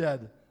the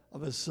stead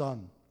of his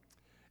son.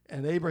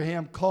 And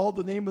Abraham called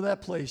the name of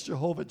that place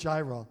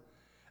Jehovah-Jireh,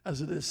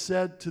 as it is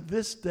said to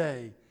this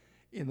day,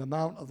 in the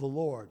mount of the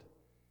Lord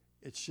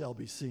it shall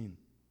be seen.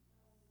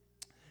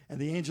 And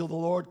the angel of the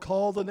Lord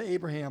called unto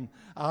Abraham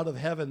out of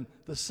heaven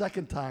the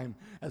second time,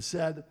 and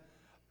said,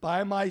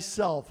 By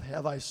myself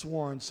have I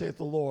sworn, saith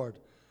the Lord,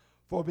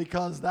 for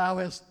because thou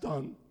hast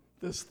done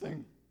this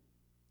thing,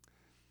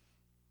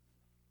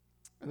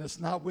 and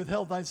hast not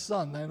withheld thy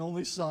son, thine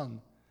only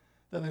son,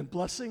 that in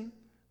blessing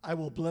I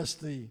will bless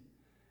thee,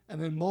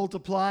 and in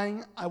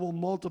multiplying I will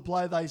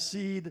multiply thy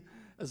seed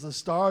as the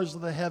stars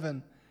of the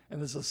heaven,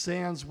 and as the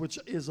sands which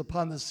is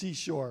upon the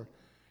seashore.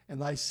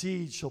 And thy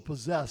seed shall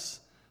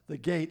possess the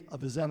gate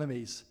of his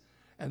enemies.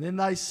 And in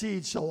thy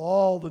seed shall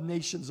all the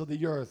nations of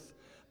the earth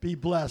be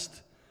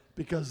blessed,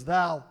 because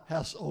thou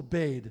hast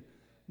obeyed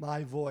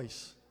my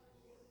voice.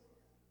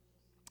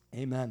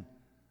 Amen.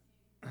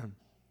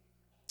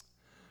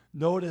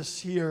 Notice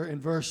here in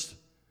verse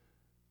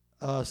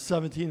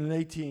 17 and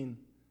 18,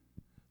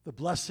 the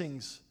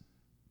blessings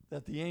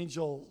that the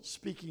angel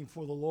speaking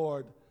for the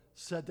Lord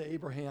said to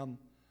Abraham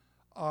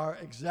are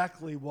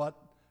exactly what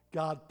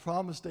God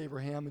promised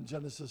Abraham in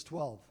Genesis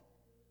 12.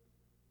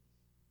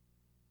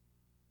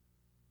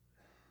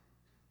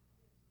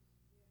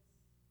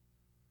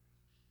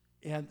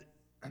 And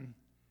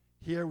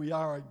here we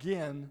are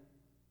again,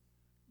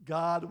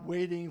 God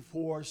waiting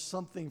for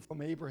something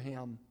from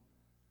Abraham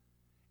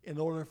in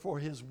order for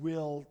his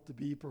will to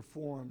be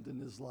performed in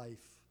his life.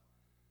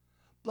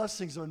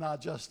 Blessings are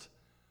not just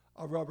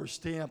a rubber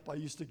stamp I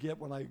used to get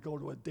when I go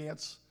to a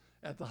dance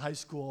at the high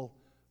school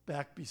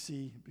back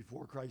BC,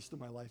 before Christ in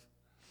my life.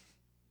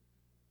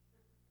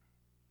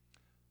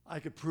 I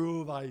could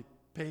prove I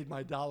paid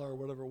my $1 or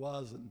whatever it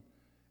was,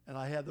 and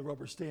I had the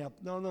rubber stamp.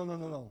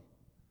 No.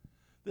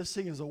 This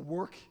thing is a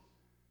work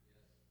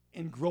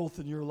in growth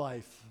in your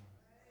life.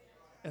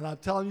 And I'm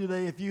telling you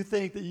today, if you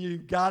think that you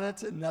got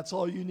it and that's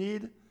all you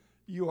need,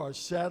 you are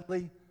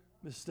sadly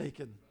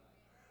mistaken.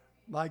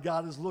 My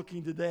God is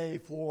looking today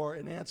for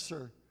an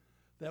answer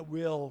that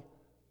will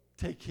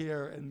take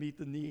care and meet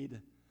the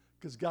need,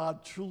 because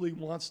God truly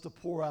wants to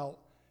pour out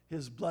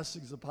his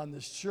blessings upon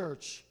this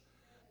church,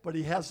 but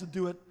he has to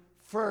do it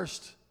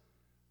first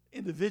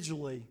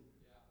individually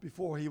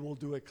before he will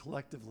do it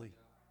collectively.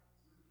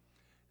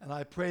 And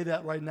I pray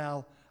that right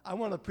now. I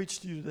want to preach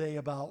to you today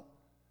about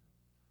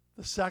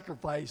the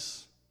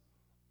sacrifice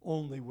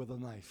only with a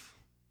knife.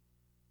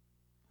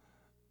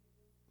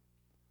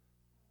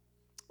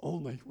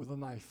 Only with a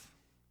knife.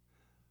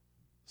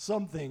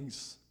 Some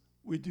things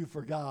we do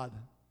for God,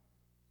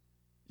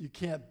 you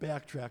can't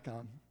backtrack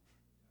on.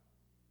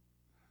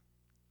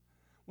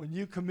 When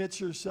you commit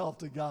yourself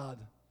to God,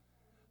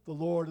 the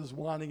Lord is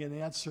wanting an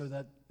answer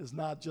that is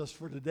not just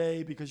for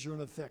today because you're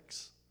in a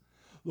fix.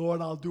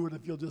 Lord, I'll do it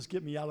if you'll just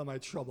get me out of my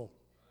trouble.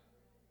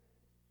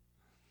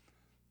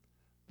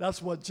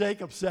 That's what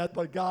Jacob said,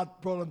 but God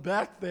brought him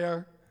back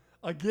there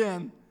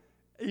again,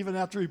 even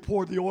after he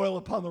poured the oil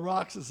upon the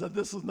rocks and said,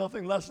 this is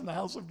nothing less than the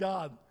house of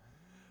God.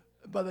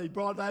 But he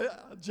brought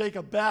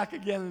Jacob back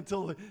again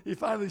until he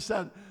finally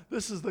said,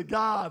 this is the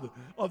God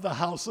of the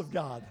house of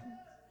God.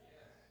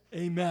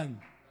 Amen.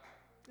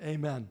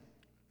 Amen.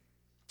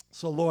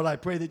 So, Lord, I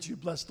pray that you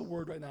bless the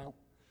word right now.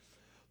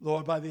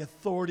 Lord, by the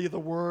authority of the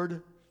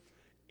word,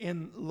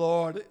 in,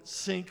 Lord,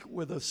 sync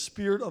with the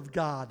Spirit of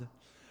God,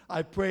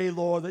 I pray,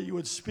 Lord, that you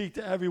would speak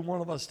to every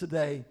one of us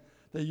today,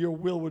 that your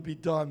will would be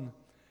done.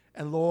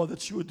 And, Lord,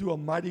 that you would do a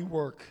mighty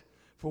work,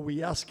 for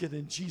we ask it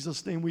in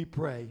Jesus' name we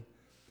pray.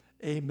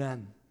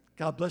 Amen.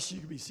 God bless you.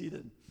 You can be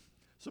seated.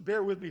 So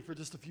bear with me for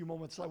just a few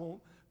moments.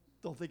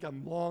 Don't think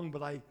I'm long,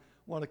 but I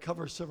want to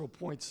cover several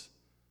points.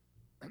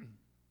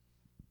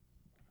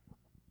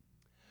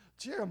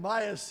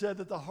 Jeremiah said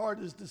that the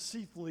heart is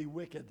deceitfully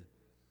wicked.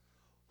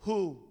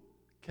 Who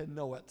can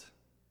know it?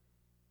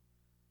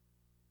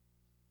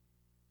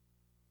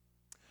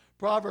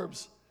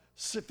 Proverbs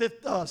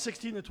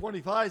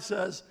 16:25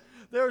 says,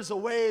 there is a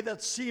way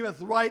that seemeth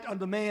right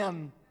unto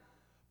man,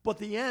 but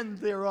the end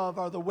thereof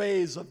are the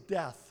ways of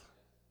death.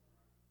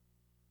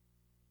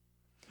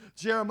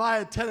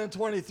 Jeremiah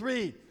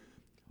 10:23,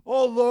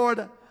 O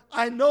Lord,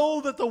 I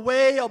know that the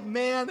way of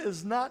man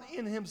is not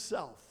in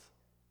himself.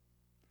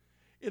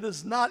 It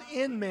is not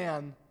in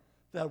man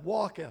that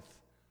walketh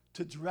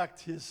to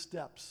direct his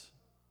steps.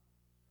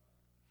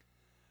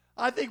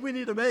 I think we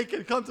need to make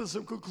and come to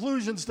some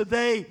conclusions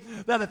today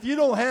that if you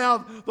don't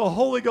have the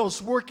Holy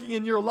Ghost working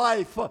in your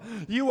life,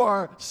 you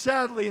are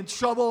sadly in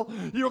trouble.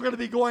 You're going to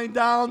be going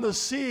down the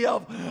sea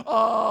of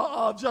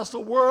just a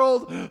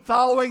world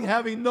following,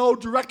 having no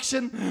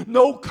direction,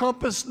 no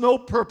compass, no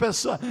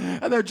purpose.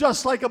 And they're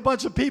just like a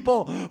bunch of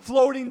people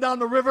floating down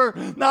the river,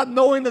 not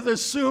knowing that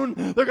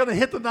they're going to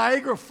hit the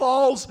Niagara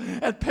Falls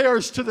and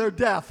perish to their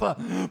death.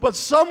 But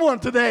someone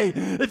today,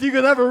 if you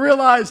could ever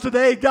realize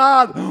today,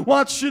 God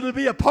wants you to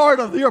be a part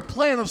of your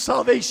plan of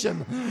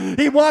salvation.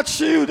 He wants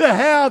you to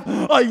have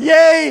a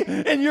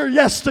yay in your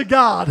yes to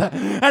God.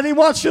 And he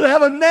wants you to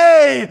have a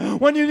nay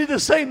when you need to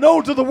say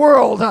no to the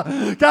world.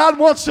 God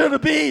wants there to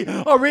be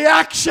a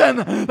reaction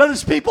that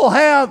his people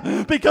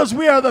have because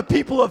we are the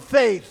people of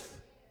faith.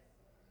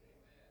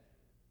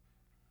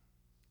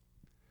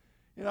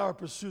 In our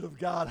pursuit of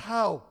God,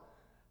 how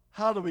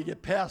do we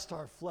get past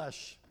our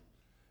flesh?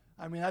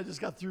 I mean, I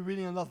just got through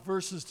reading enough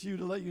verses to you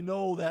to let you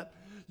know that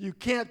you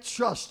can't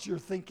trust your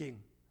thinking.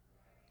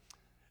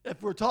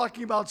 If we're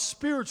talking about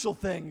spiritual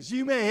things,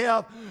 you may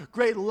have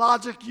great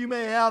logic, you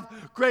may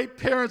have great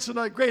parents and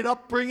a great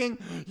upbringing,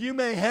 you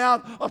may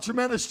have a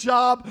tremendous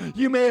job,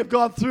 you may have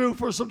gone through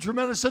for some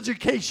tremendous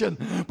education,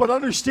 but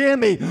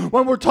understand me,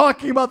 when we're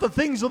talking about the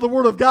things of the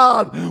Word of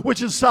God,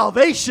 which is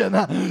salvation,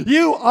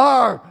 you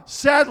are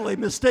sadly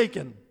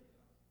mistaken.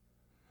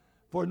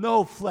 For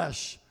no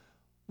flesh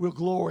will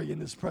glory in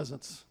his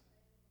presence.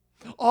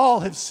 All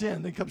have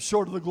sinned and come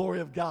short of the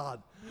glory of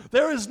God.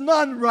 There is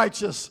none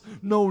righteous,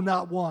 no,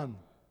 not one.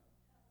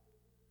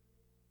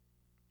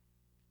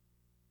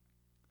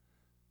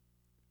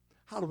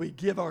 How do we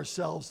give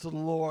ourselves to the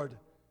Lord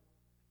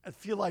and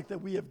feel like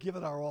that we have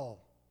given our all?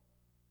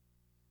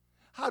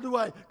 How do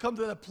I come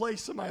to that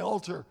place in my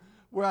altar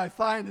where I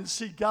find and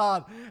see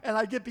God and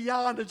I get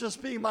beyond it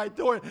just being my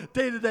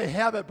day-to-day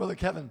habit, Brother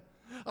Kevin?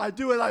 I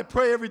do it, I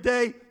pray every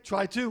day,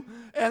 try to,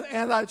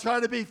 and I try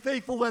to be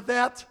faithful at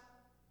that.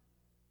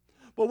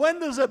 But when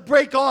does it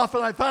break off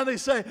and I finally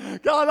say,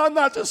 God, I'm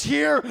not just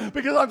here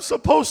because I'm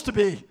supposed to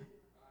be,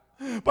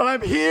 but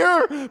I'm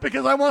here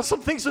because I want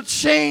some things to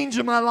change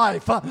in my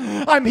life.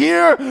 I'm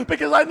here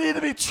because I need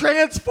to be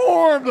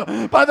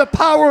transformed by the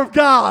power of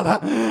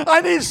God. I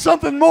need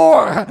something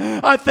more.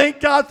 I thank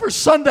God for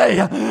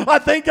Sunday. I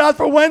thank God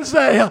for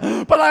Wednesday.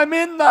 But I'm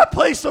in that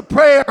place of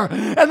prayer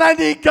and I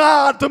need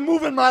God to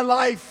move in my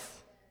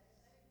life.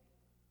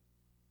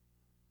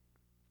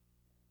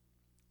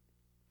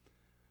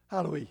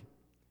 How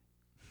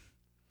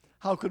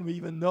can we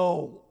even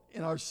know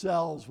in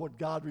ourselves what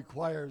God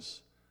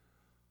requires?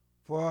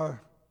 For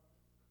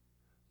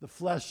the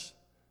flesh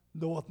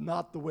knoweth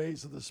not the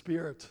ways of the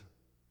Spirit,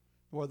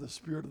 nor the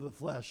Spirit of the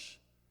flesh.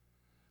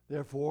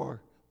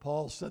 Therefore,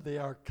 Paul said they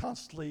are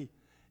constantly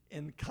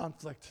in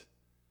conflict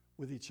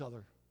with each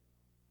other,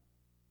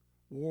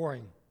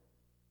 warring.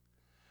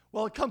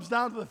 Well, it comes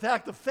down to the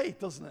fact of faith,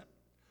 doesn't it?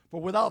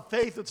 For without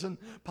faith, it's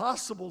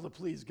impossible to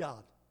please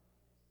God.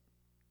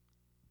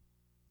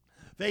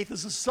 Faith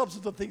is the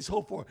substance of things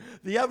hoped for,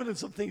 the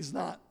evidence of things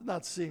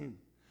not seen.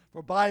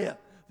 For by it,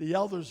 the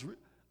elders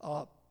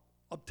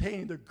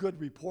obtained a good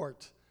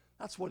report.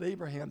 That's what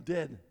Abraham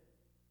did.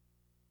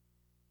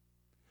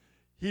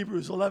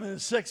 Hebrews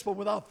 11:6, but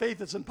without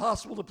faith it's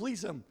impossible to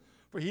please him.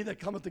 For he that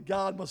cometh to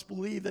God must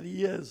believe that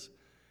he is,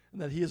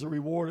 and that he is a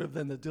rewarder of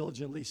them that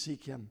diligently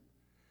seek him.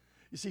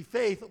 You see,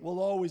 faith will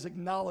always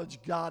acknowledge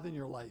God in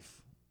your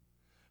life.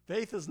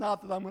 Faith is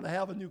not that I'm going to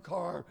have a new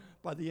car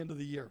by the end of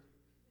the year.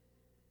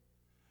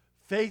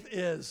 Faith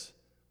is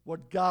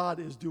what God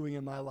is doing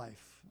in my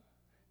life.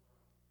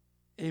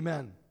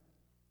 Amen.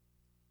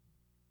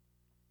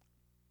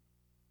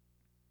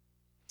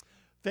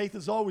 Faith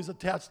is always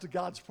attached to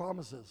God's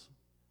promises.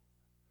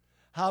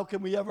 How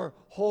can we ever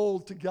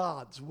hold to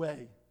God's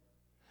way?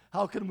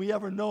 How can we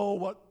ever know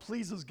what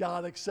pleases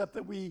God except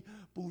that we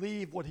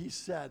believe what he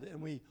said and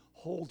we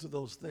hold to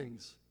those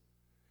things?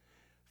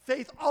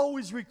 Faith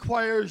always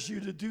requires you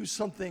to do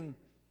something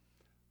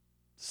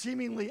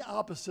seemingly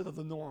opposite of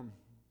the norm.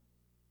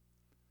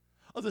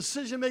 A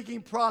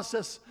decision-making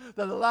process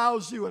that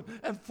allows you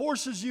and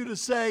forces you to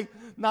say,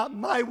 not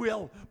my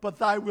will, but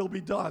thy will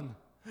be done.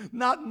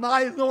 Not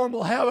my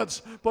normal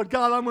habits, but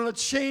God, I'm going to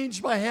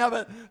change my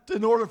habit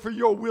in order for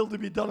your will to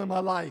be done in my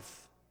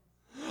life.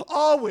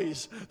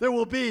 Always there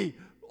will be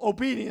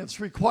obedience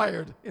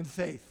required in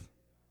faith.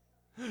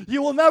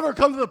 You will never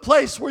come to the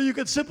place where you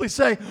can simply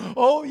say,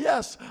 oh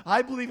yes,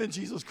 I believe in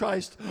Jesus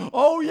Christ.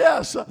 Oh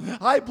yes,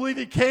 I believe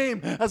he came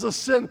as a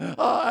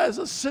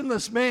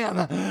sinless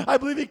man. I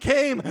believe he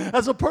came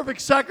as a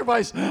perfect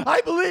sacrifice.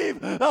 I believe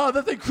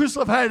that they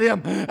crucified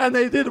him and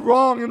they did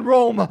wrong in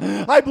Rome.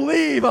 I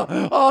believe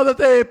that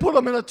they put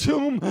him in a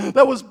tomb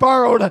that was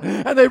borrowed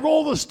and they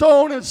rolled a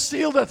stone and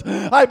sealed it.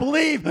 I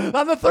believe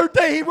on the third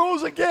day he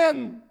rose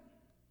again.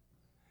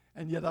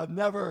 And yet I've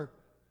never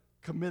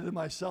committed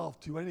myself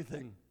to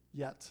anything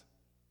yet.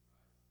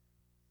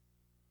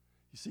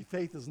 You see,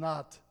 faith is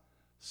not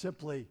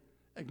simply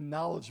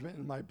acknowledgement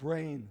in my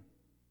brain.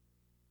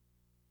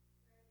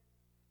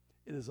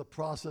 It is a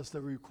process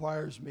that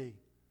requires me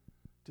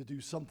to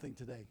do something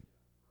today.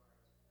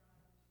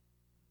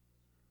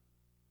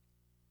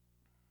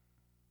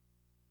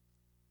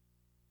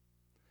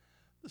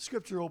 The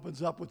scripture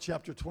opens up with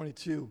chapter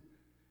 22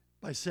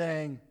 by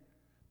saying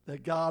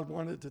that God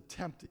wanted to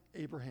tempt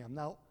Abraham.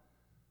 Now,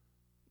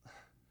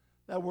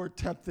 that word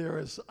tempt there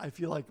is, I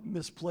feel like,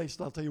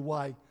 misplaced. I'll tell you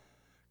why.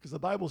 Because the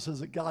Bible says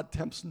that God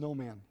tempts no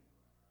man.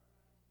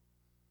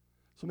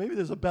 So maybe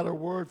there's a better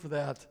word for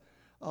that.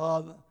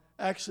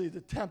 Actually, the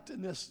tempt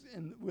in this,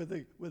 with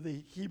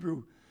the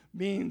Hebrew,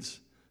 means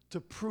to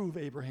prove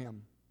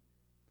Abraham.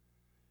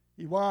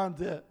 He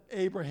wanted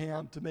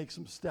Abraham to make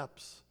some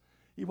steps.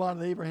 He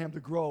wanted Abraham to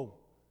grow.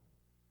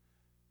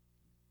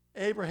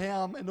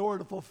 Abraham, in order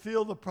to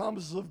fulfill the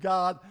promises of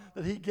God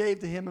that he gave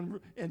to him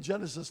in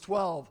Genesis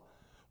 12,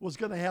 was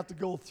going to have to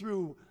go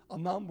through a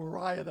Mount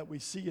Moriah that we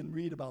see and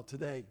read about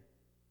today.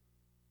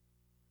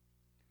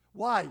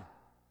 Why?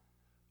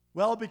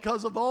 Well,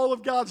 because of all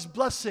of God's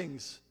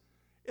blessings,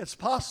 it's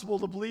possible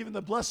to believe in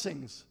the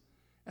blessings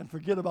and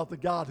forget about the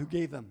God who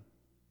gave them.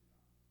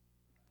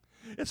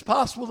 It's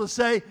possible to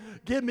say,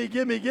 give me,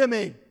 give me, give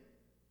me.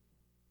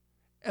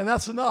 And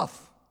that's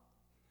enough.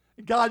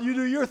 God, you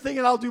do your thing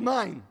and I'll do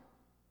mine.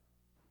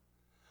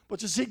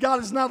 But you see,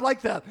 God is not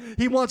like that.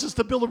 He wants us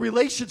to build a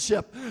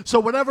relationship. So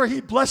whatever he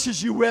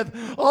blesses you with,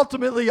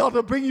 ultimately ought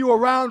to bring you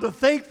around to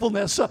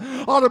thankfulness,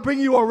 ought to bring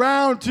you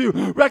around to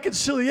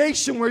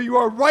reconciliation where you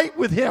are right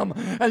with him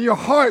and your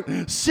heart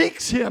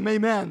seeks him.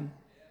 Amen.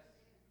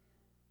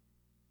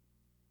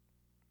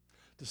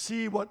 To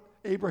see what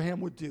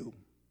Abraham would do.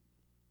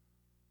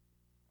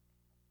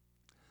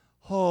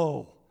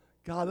 Oh,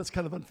 God, that's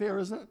kind of unfair,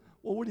 isn't it?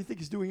 Well, what do you think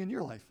he's doing in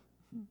your life?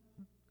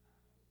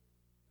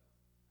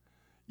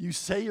 You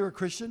say you're a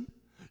Christian.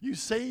 You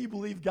say you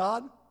believe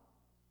God.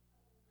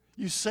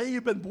 You say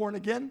you've been born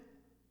again.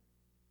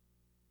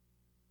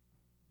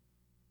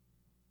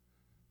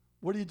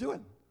 What are you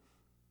doing?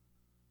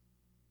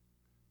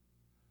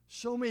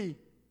 Show me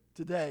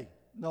today.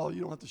 No,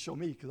 you don't have to show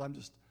me because I'm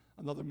just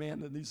another man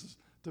that needs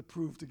to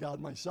prove to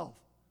God myself.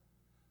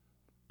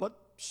 But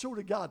show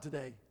to God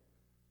today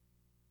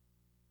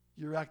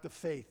your act of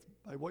faith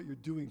by what you're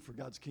doing for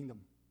God's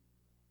kingdom.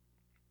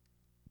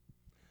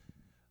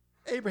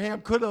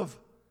 Abraham could have,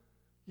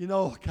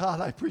 God,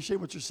 I appreciate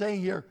what you're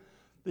saying here,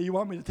 that you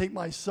want me to take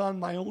my son,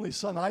 my only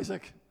son,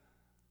 Isaac,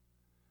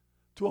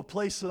 to a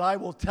place that I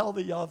will tell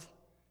thee of.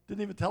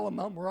 Didn't even tell him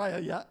Mount Moriah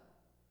yet.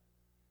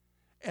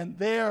 And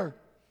there,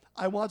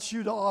 I want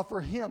you to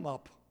offer him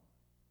up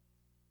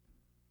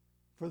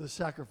for the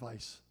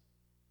sacrifice.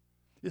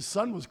 His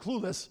son was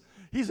clueless.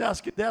 He's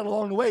asking Dad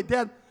along the way,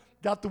 Dad,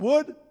 got the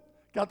wood?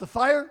 Got the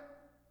fire?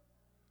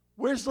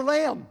 Where's the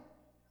lamb?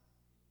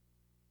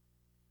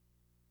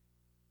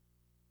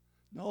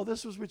 No,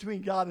 this was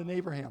between God and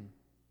Abraham.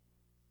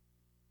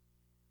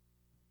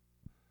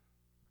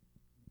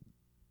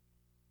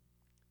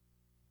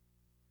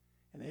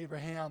 And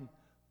Abraham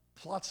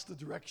plots the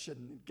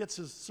direction, gets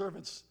his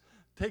servants,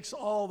 takes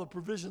all the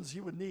provisions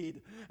he would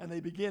need, and they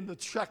begin to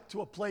trek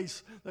to a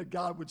place that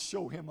God would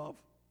show him of.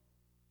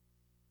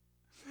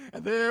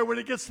 And there, when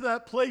he gets to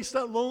that place,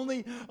 that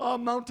lonely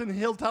mountain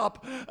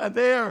hilltop, and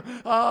there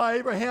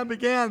Abraham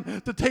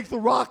began to take the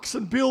rocks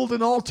and build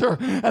an altar.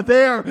 And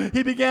there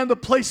he began to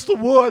place the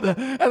wood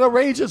and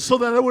arrange it so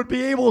that it would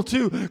be able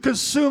to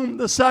consume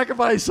the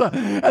sacrifice.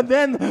 And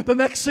then the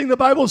next thing the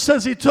Bible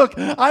says, he took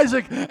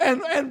Isaac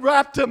and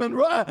wrapped him and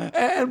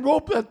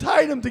roped and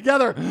tied him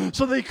together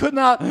so that he could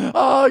not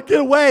get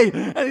away.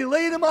 And he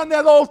laid him on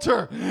that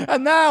altar.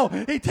 And now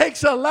he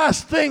takes that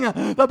last thing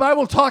the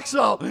Bible talks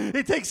about.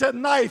 He takes that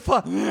knife.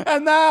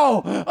 And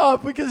now,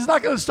 because he's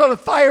not going to start a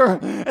fire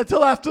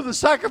until after the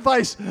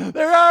sacrifice,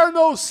 there are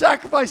no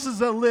sacrifices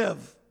that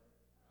live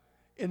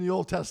in the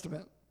Old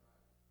Testament.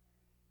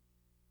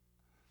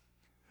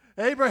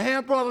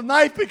 Abraham brought a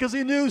knife because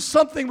he knew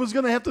something was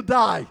going to have to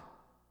die.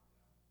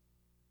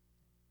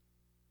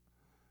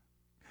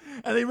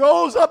 And he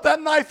rose up that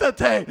knife that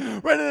day,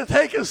 ready to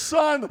take his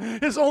son,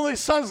 his only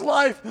son's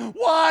life.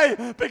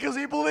 Why? Because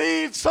he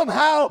believed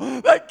somehow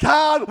that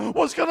God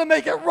was going to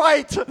make it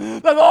right,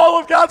 that all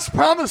of God's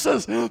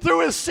promises through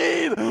his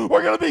seed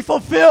were going to be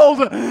fulfilled,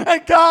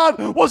 and God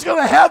was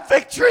going to have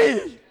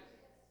victory.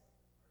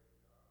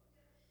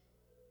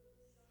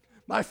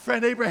 My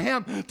friend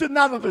Abraham did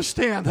not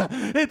understand.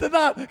 He did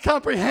not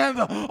comprehend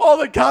all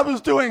that God was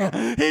doing.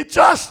 He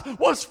just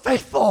was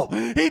faithful.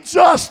 He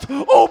just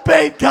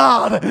obeyed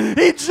God.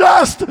 He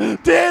just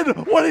did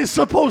what he's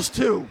supposed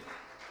to.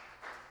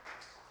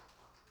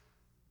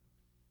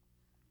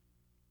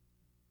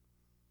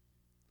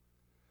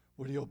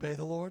 Would he obey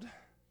the Lord?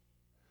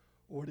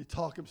 Or would he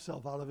talk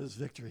himself out of his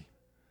victory?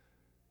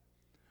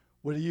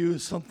 Would he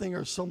use something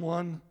or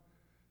someone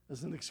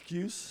as an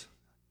excuse?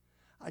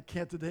 I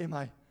can't today,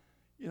 my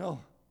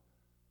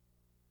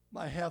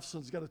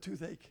half-son's got a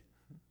toothache.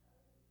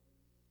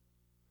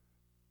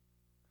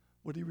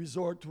 Would he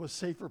resort to a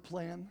safer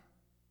plan?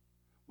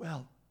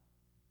 Well,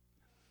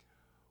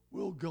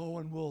 we'll go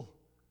and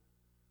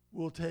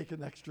we'll take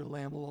an extra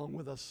lamb along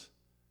with us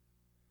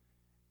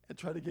and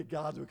try to get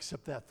God to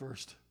accept that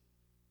first.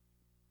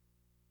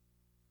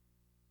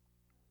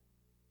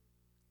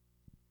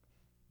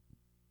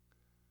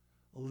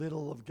 A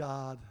little of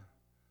God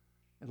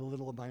and a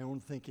little of my own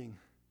thinking.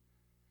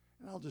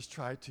 And I'll just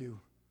try to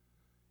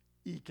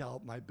eke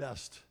out my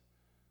best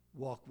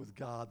walk with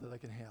God that I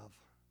can have.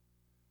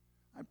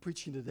 I'm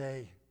preaching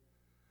today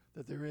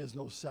that there is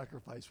no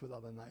sacrifice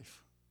without a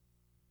knife.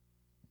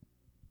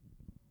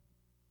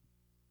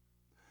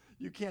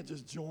 You can't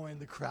just join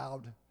the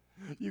crowd.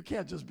 You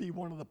can't just be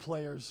one of the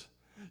players.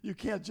 You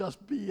can't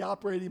just be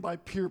operating by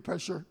peer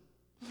pressure.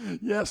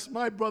 Yes,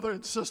 my brother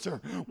and sister,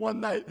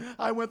 one night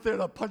I went there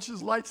to punch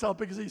his lights out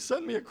because he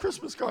sent me a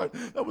Christmas card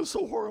that was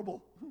so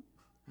horrible.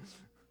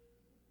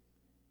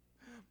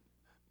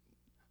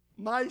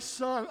 My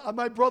son,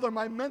 my brother,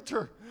 my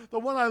mentor, the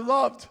one I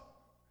loved.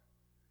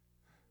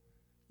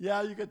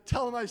 Yeah, you could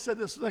tell him I said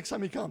this next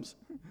time he comes.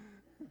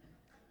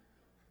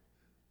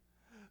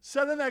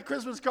 Send in that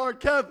Christmas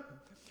card, Kev.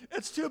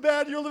 It's too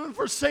bad you're living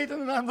for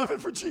Satan and I'm living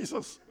for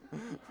Jesus.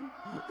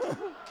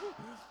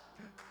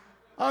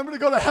 I'm going to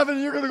go to heaven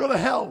and you're going to go to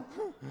hell.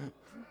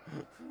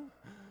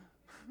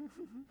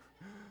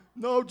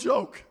 No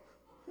joke.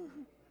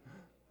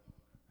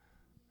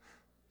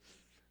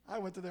 I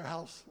went to their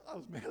house. I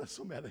was mad. I was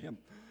so mad at him.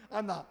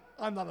 I'm not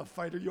a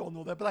fighter. You all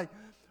know that.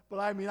 But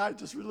I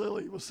just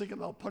really was thinking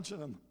about punching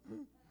him.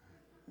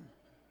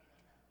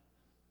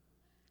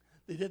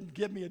 They didn't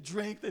give me a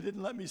drink. They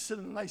didn't let me sit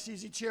in a nice,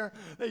 easy chair.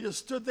 They just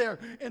stood there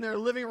in their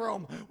living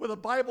room with a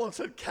Bible and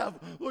said, Kev,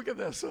 look at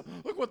this.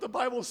 Look what the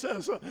Bible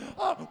says.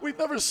 We've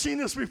never seen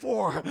this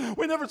before.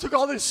 We never took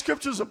all these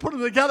scriptures and put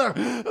them together.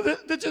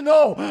 Did you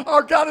know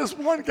our God is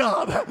one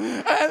God?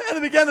 And they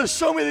began to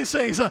show me these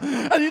things.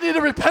 And you need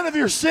to repent of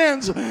your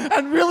sins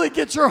and really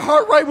get your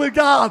heart right with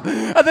God.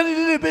 And then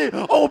you need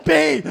to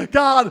obey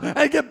God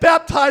and get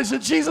baptized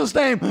in Jesus'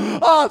 name.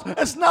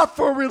 It's not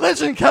for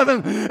religion,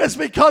 Kevin. It's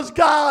because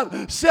God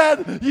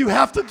said you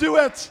have to do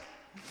it.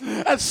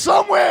 And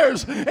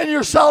somewheres in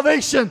your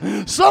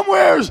salvation,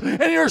 somewheres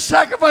in your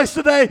sacrifice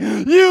today,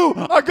 you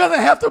are going to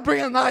have to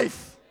bring a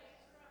knife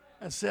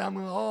and say, I'm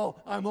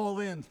all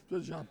in.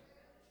 Good job.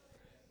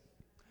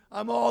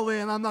 I'm all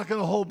in. I'm not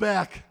going to hold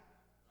back.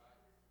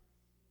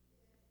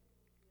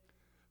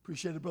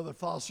 Appreciated Brother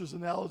Foster's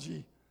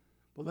analogy,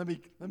 but let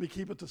me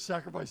keep it to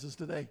sacrifices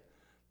today,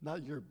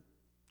 not your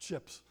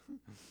chips.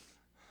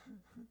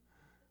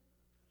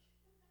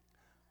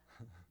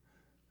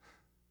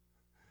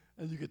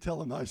 And you could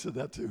tell him I said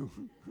that too.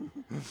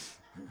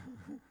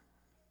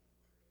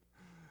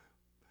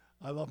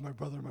 I love my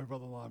brother and my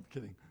brother-in-law. I'm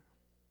kidding.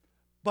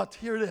 But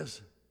here it is.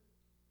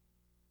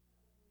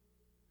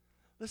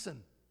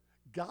 Listen,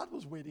 God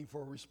was waiting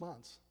for a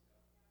response.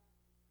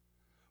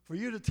 For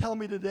you to tell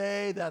me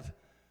today that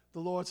the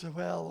Lord said,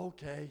 well,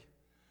 okay,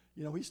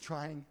 he's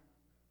trying.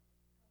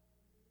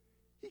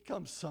 He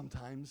comes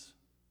sometimes.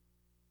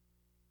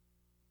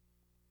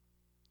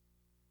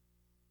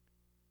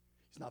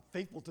 He's not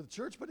faithful to the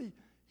church, but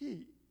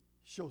he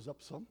shows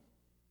up some.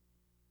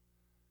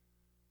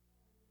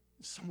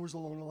 Somewhere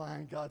along the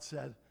line, God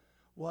said,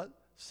 what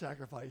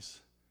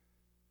sacrifice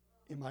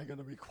am I going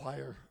to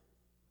require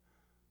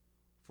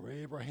for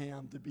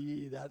Abraham to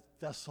be that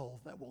vessel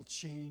that will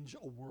change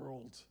a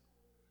world?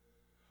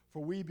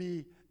 For we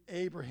be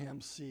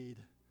Abraham's seed,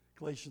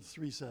 Galatians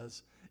 3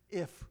 says,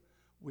 if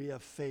we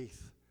have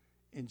faith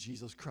in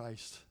Jesus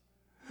Christ.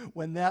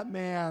 When that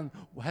man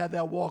had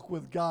that walk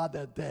with God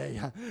that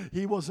day,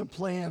 he wasn't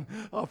playing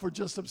for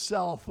just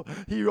himself.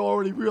 He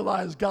already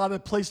realized God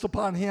had placed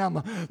upon him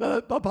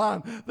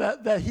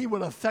that he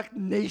would affect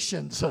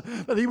nations,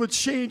 that he would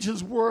change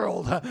his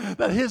world,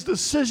 that his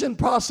decision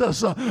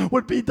process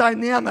would be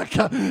dynamic.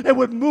 It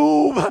would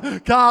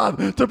move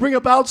God to bring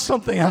about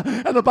something.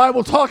 And the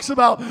Bible talks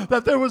about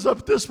that there was a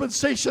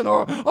dispensation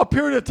or a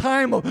period of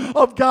time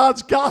of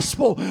God's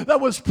gospel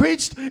that was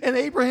preached in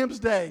Abraham's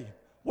day.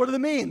 What did it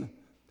mean?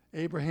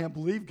 Abraham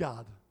believed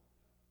God,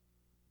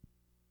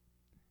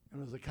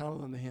 and it was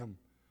accounted unto him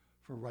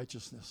for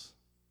righteousness.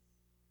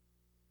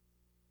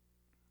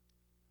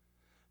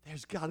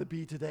 There's got to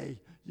be today,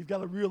 you've got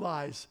to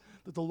realize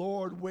that the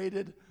Lord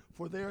waited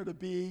for there to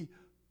be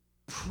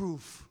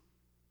proof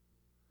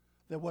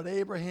that what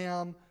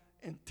Abraham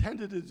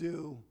intended to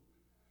do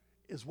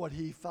is what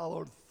he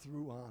followed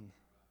through on.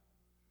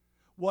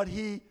 What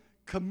he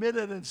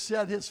committed and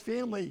said, his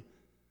family,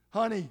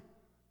 honey,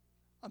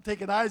 I'm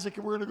taking Isaac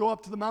and we're going to go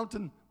up to the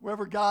mountain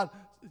wherever God,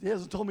 he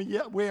hasn't told me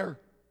yet where.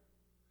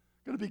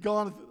 Going to be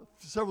gone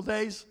for several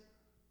days.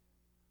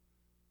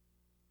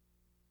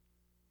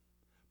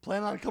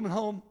 Plan on coming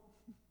home.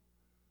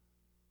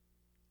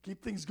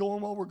 Keep things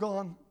going while we're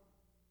gone.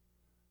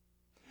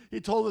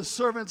 He told his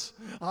servants,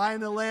 I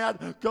and the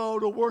lad go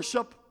to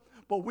worship,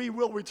 but we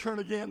will return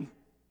again.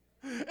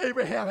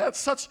 Abraham had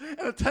such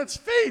an intense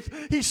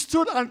faith. He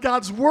stood on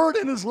God's word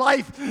in his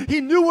life. He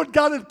knew what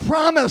God had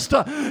promised.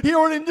 He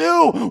already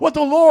knew what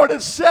the Lord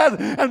had said.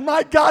 And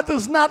my God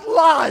does not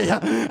lie.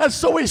 And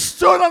so he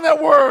stood on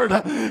that word.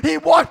 He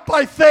walked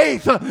by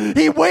faith.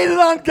 He waited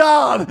on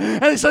God.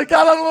 And he said,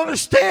 God, I don't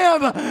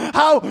understand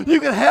how you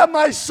can have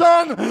my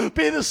son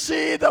be the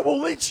seed that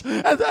will reach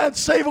and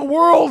save a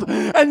world.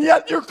 And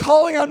yet you're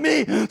calling on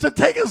me to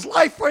take his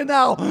life right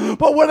now.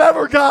 But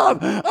whatever, God,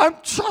 I'm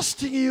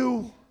trusting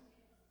you.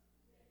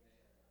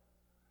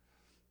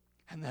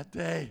 And that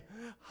day,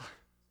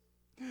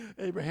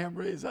 Abraham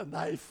raised that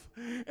knife,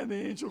 and the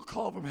angel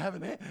called from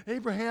heaven,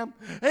 Abraham,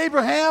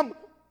 Abraham!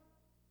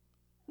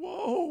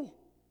 Whoa!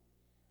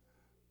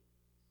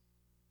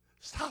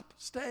 Stop,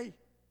 stay.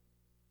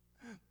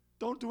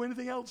 Don't do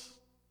anything else.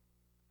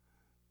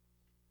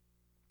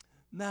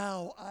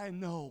 Now I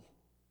know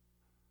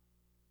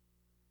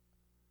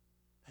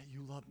that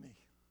you love me.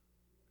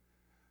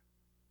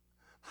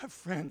 My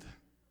friend,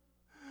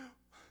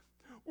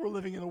 we're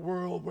living in a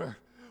world where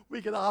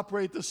we can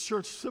operate this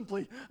church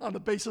simply on the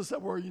basis that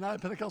we're a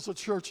United Pentecostal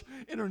Church,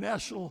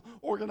 international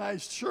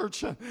organized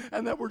church,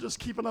 and that we're just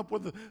keeping up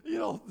with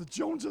the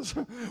Joneses.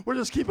 We're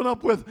just keeping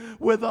up with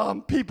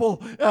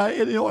people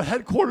at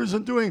headquarters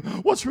and doing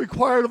what's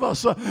required of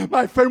us.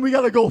 My friend, we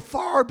got to go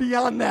far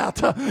beyond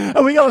that,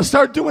 and we got to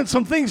start doing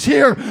some things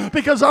here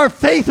because our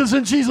faith is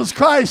in Jesus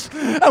Christ,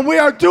 and we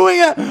are doing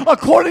it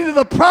according to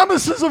the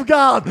promises of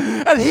God,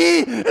 and He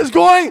is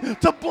going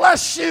to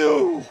bless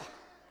you.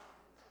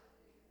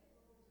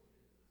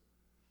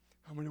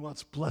 How many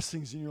wants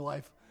blessings in your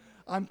life?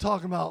 I'm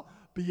talking about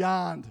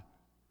beyond.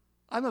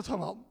 I'm not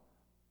talking about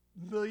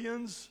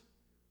millions,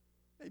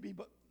 maybe,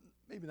 but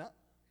maybe not.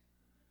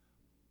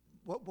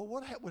 What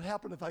would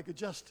happen if I could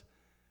just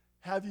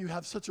have you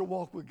have such a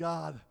walk with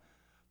God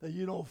that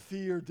you don't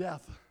fear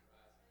death,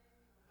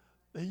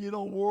 that you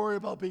don't worry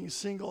about being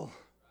single,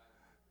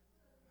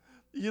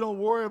 you don't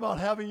worry about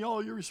having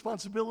all your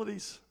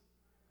responsibilities,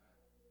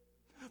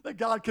 that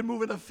God can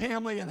move in a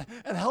family and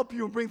help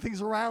you and bring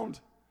things around.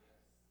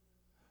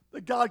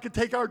 That God can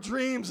take our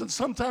dreams, and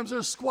sometimes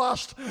they're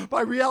squashed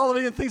by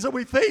reality and things that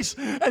we face,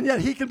 and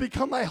yet He can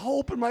become my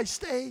hope and my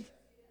stay.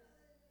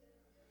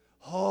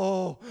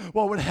 Oh,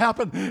 what would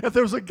happen if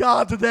there was a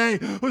God today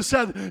who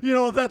said,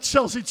 that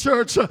Chelsea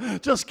Church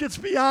just gets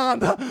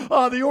beyond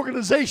the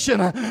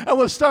organization and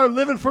will start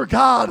living for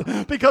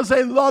God because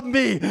they love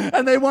me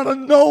and they want to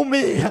know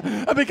me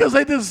and because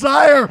they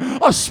desire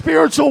a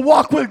spiritual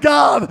walk with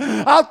God.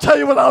 I'll tell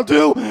you what I'll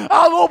do.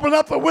 I'll open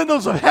up the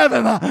windows of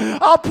heaven.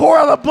 I'll pour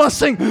out a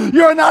blessing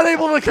you're not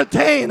able to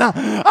contain.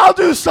 I'll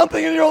do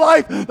something in your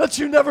life that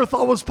you never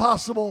thought was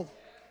possible.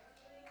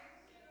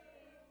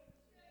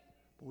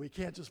 We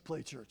can't just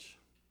play church.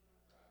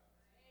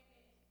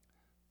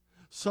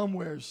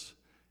 Somewheres,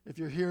 if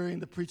you're hearing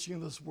the preaching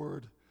of this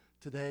word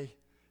today,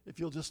 if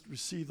you'll just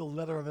receive the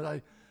letter of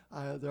it,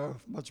 there are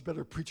much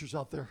better preachers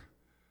out there.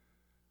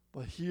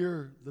 But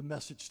hear the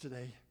message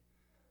today.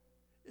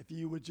 If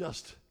you would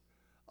just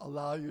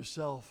allow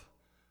yourself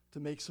to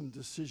make some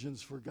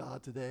decisions for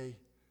God today,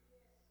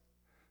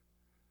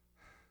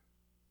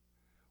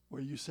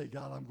 where you say,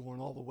 God, I'm going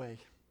all the way.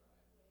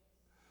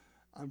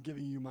 I'm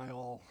giving you my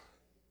all.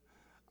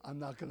 I'm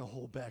not going to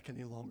hold back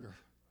any longer.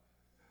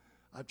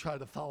 I've tried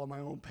to follow my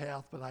own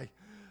path, but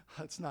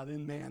it's not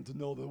in man to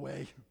know the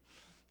way.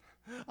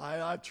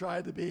 I've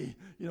tried to be,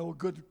 a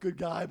good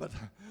guy, but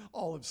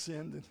all have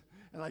sinned,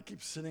 and I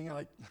keep sinning,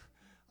 and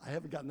I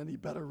haven't gotten any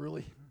better,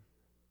 really.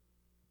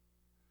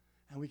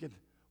 And we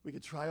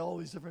could try all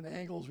these different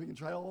angles. We can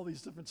try all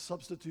these different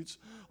substitutes,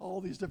 all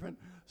these different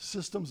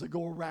systems that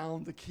go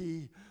around the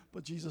key.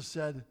 But Jesus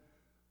said,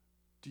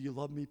 do you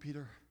love me,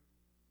 Peter?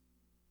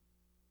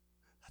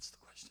 That's the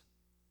question.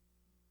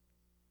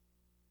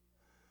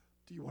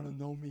 Do you want to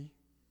know me?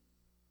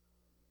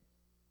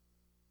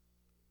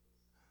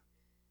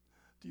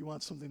 Do you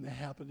want something to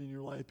happen in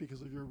your life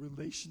because of your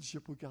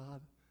relationship with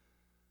God?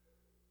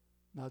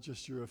 Not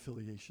just your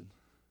affiliation.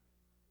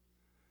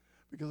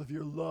 Because of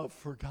your love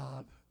for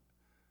God.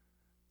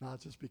 Not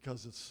just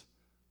because it's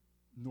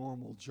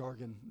normal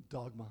jargon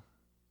dogma.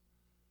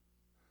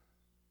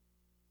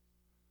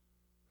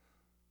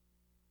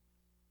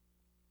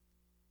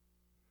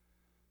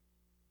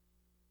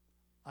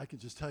 I can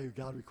just tell you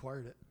God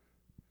required it.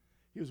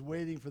 He was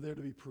waiting for there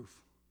to be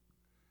proof.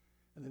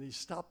 And then He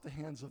stopped the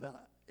hands of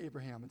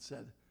Abraham and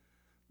said,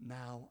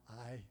 now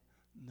I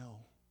know.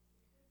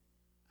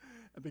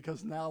 And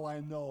because now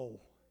I know,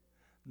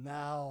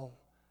 now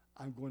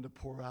I'm going to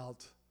pour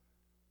out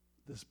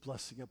this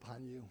blessing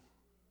upon you.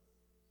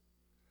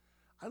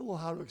 I don't know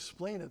how to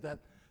explain it, that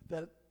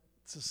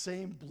it's the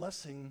same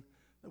blessing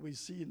that we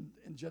see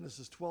in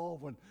Genesis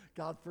 12 when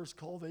God first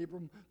called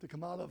Abram to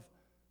come out of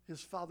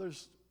his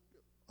father's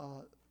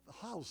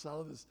house,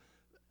 out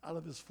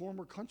of his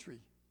former country.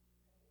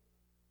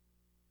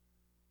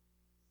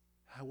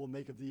 I will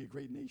make of thee a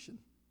great nation.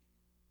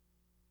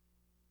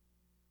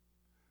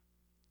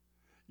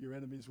 Your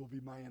enemies will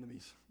be my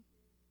enemies.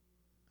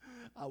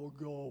 I will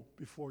go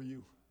before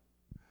you.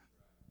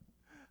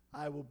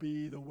 I will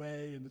be the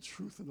way and the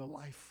truth and the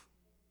life.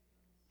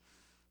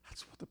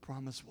 That's what the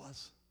promise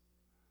was.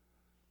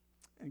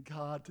 And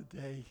God,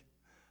 today,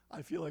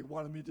 I feel like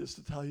wanted me just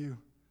to tell you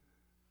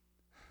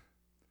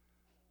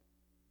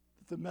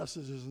that the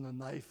message isn't a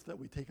knife that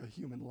we take a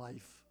human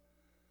life.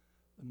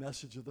 The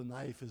message of the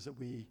knife is that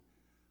we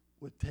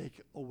would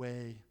take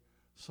away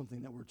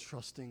something that we're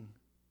trusting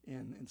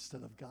in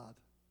instead of God.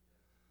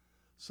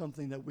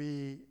 Something that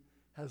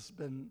has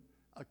been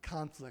a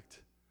conflict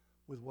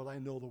with what I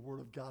know the Word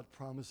of God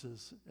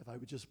promises if I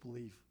would just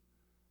believe.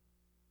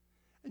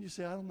 And you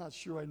say, I'm not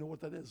sure I know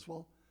what that is.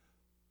 Well,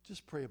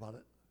 just pray about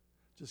it.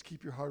 Just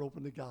keep your heart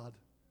open to God.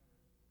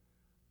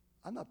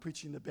 I'm not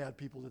preaching to bad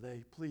people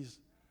today. Please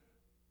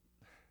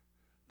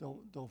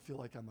don't feel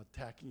like I'm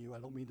attacking you. I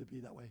don't mean to be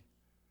that way.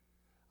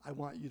 I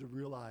want you to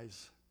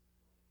realize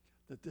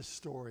that this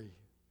story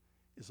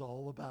is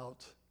all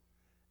about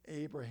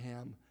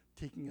Abraham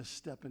taking a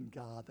step in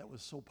God that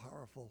was so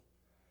powerful,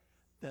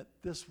 that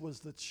this was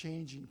the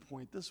changing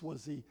point. This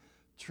was the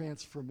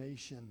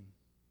transformation.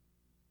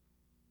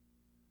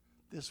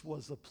 This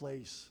was the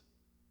place.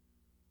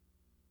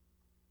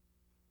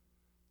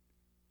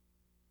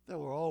 There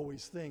were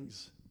always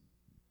things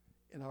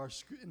in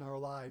our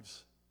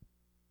lives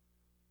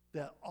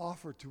that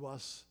offer to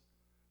us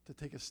to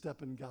take a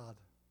step in God.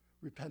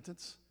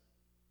 Repentance.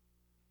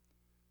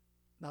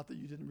 Not that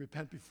you didn't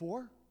repent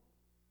before,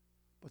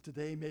 but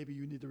today maybe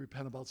you need to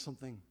repent about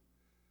something.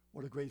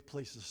 What a great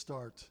place to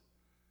start,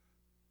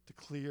 to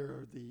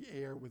clear the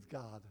air with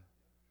God,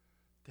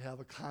 to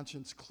have a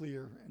conscience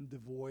clear and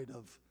devoid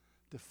of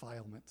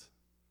defilement.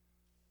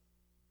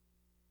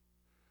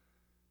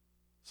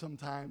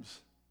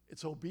 Sometimes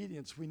it's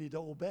obedience we need to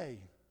obey.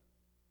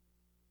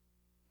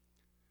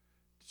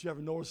 Did you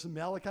ever notice in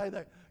Malachi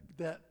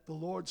that the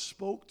Lord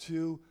spoke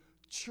to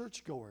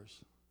churchgoers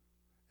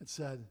and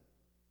said,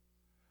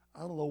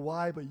 I don't know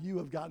why, but you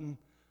have gotten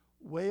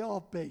way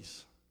off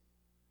base.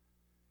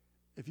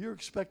 If you're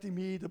expecting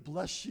me to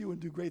bless you and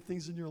do great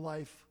things in your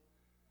life,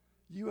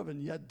 you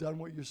haven't yet done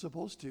what you're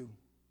supposed to.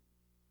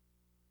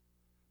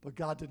 But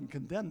God didn't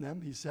condemn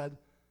them. He said,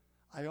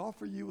 I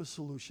offer you a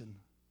solution.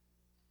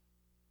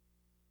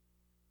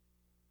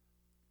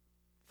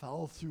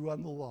 Follow through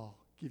on the law.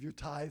 Give your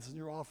tithes and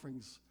your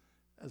offerings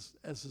as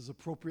is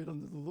appropriate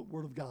under the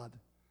Word of God.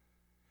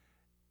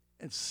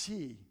 And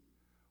see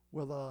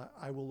whether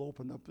I will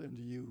open up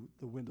unto you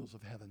the windows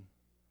of heaven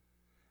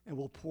and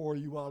will pour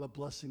you out a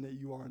blessing that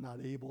you are not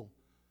able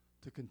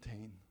to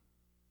contain.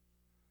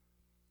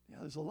 Yeah,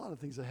 there's a lot of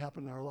things that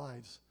happen in our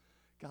lives.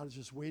 God is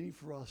just waiting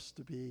for us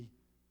to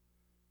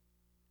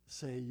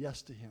say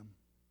yes to him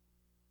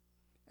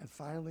and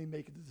finally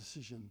make the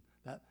decision,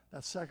 that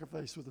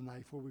sacrifice with a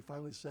knife where we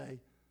finally say,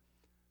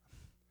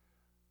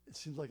 it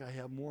seems like I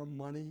have more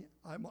money,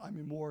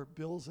 more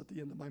bills at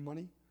the end of my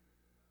money,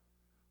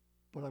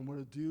 but I'm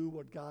going to do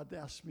what God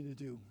asked me to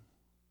do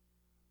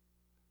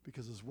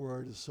because his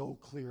word is so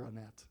clear on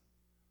that.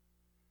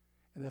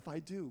 And if I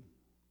do,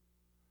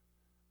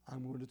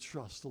 I'm going to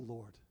trust the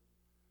Lord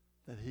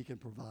that he can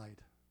provide.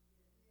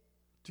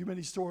 Too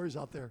many stories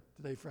out there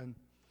today, friend,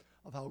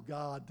 of how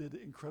God did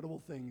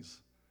incredible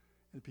things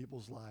in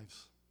people's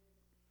lives,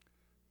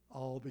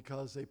 all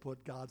because they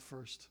put God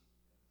first.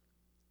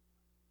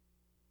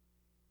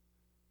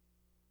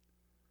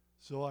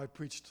 So I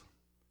preached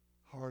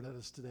hard at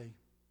us today,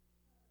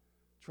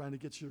 trying to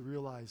get you to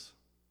realize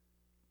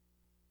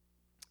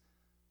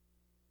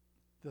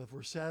that if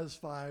we're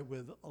satisfied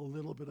with a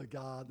little bit of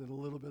God and a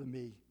little bit of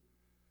me,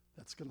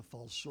 that's going to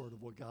fall short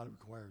of what God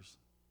requires.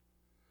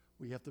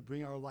 We have to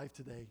bring our life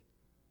today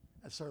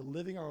and start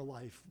living our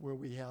life where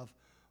we have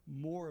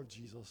more of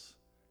Jesus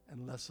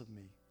and less of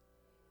me.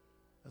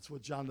 That's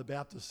what John the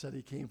Baptist said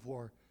he came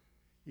for.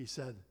 He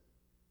said,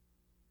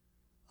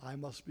 I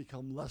must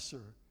become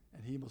lesser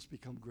and he must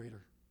become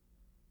greater.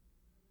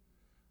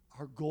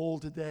 Our goal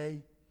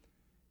today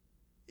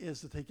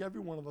is to take every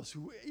one of us,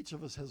 each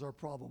of us has our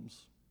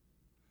problems.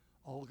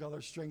 All got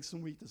our strengths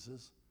and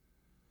weaknesses.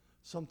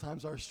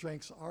 Sometimes our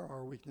strengths are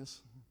our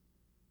weakness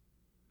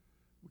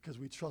because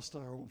we trust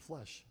in our own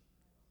flesh.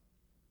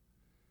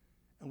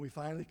 And we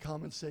finally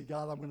come and say,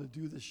 God, I'm going to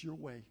do this your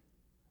way.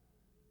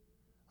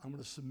 I'm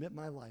going to submit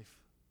my life.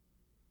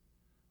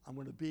 I'm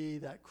going to be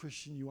that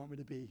Christian you want me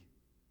to be.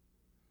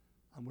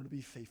 I'm going to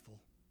be faithful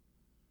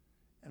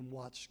and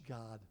watch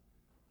God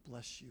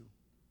bless you.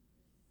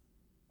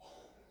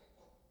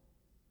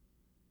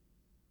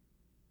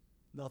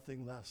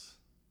 Nothing less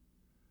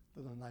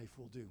than a knife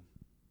will do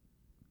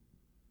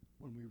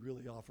when we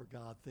really offer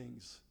God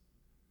things.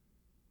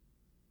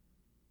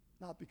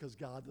 Not because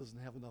God doesn't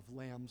have enough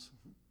lambs,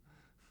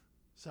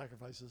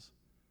 sacrifices,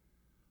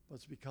 but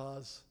it's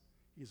because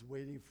he's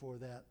waiting for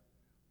that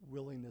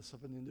willingness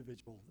of an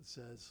individual that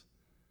says,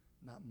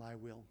 not my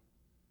will,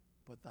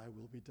 but thy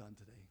will be done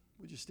today.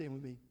 Would you stand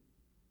with me?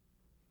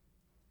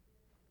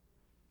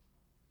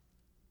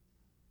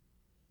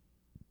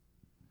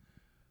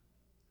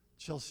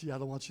 Chelsea, I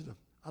don't want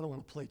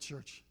to play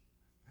church.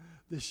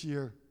 This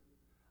year,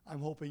 I'm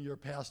hoping your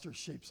pastor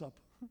shapes up.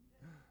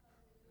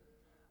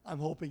 I'm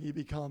hoping he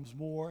becomes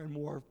more and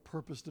more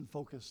purposed and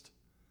focused.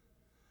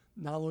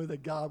 Not only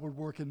that God would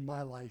work in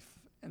my life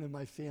and in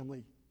my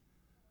family,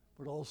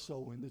 but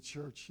also in the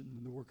church and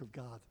in the work of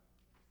God.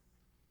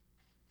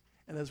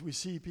 And as we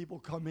see people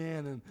come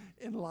in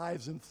and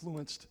lives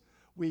influenced,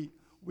 we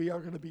are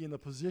going to be in a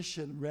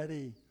position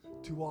ready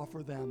to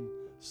offer them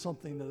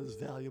something that is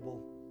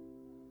valuable,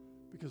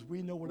 because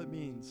we know what it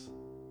means.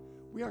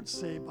 We aren't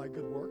saved by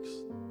good works,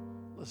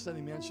 lest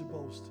any man should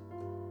boast.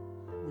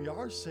 We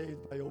are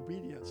saved by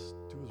obedience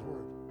to his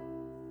word.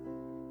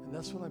 And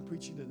that's what I'm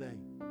preaching today.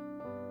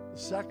 The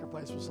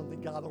sacrifice was something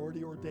God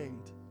already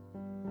ordained.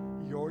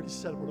 He already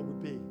said what it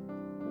would be.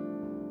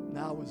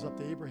 Now it's up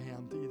to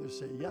Abraham to either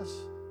say yes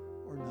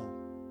or no.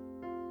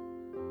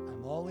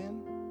 I'm all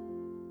in,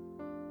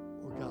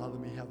 or God,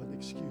 let me have an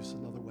excuse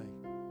another way.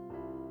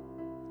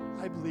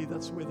 I believe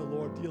that's the way the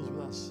Lord deals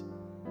with us,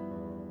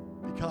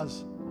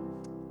 because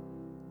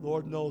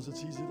Lord knows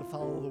it's easy to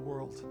follow the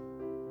world.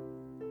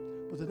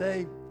 But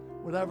today,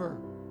 whatever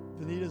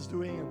Danita's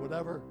doing and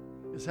whatever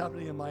is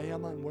happening in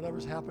Miami and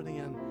whatever's happening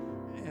in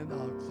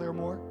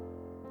Claremore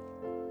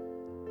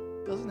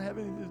doesn't have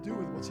anything to do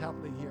with what's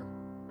happening here,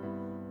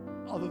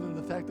 other than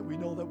the fact that we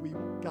know that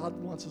God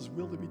wants his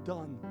will to be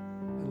done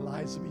and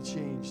lives to be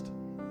changed.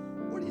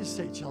 What do you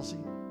say, Chelsea?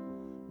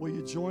 Will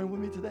you join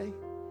with me today?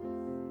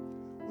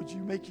 Would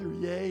you make your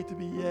yea to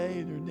be yea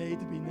and your nay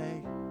to be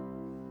nay?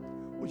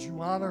 Would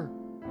you honor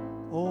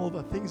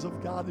the things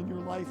of God in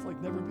your life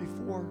like never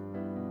before?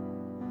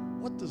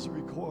 What does the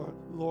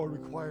Lord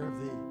require of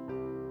thee?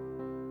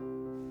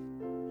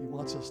 He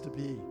wants us to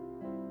be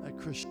that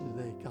Christian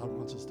today God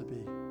wants us to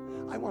be.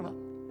 I want to,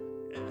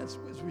 as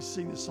we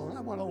sing this song,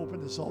 I want to open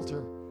this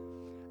altar.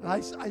 And I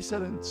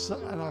said in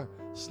our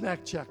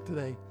snack check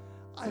today,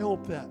 I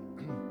hope that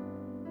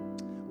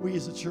we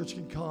as a church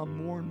can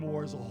come more and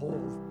more as a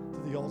whole to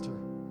the altar,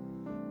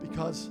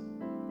 because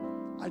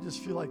I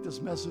just feel like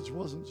this message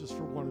wasn't just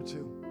for one or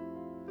two.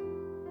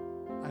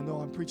 I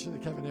know I'm preaching to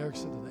Kevin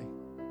Erickson today,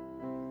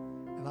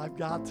 and I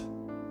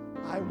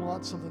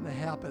want something to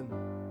happen,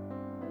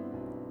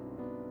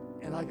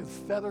 and I can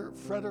fetter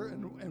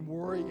and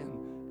worry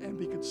and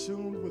be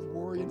consumed with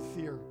worry and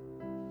fear,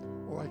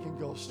 or I can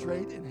go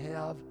straight and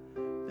have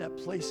that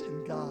place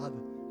in God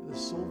that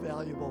is so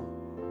valuable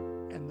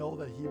and know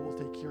that he will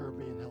take care of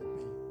me and help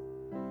me.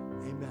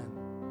 Amen.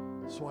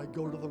 So I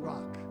go to the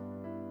rock.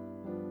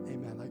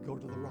 Amen. I go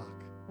to the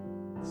rock.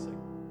 Sing.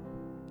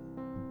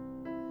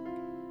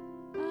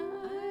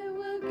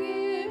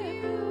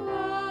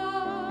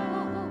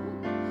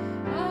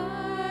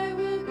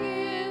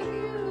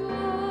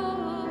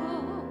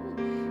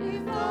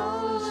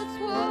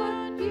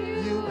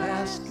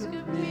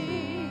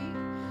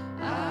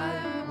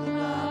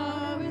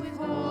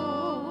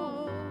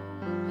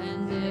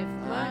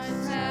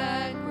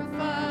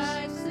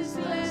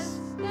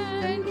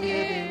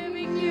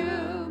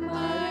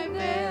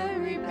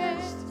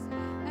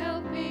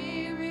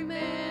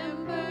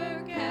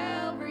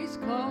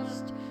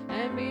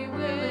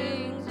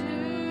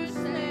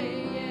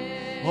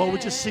 Oh, we're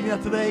just singing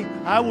that today.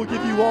 I will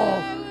give you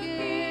all.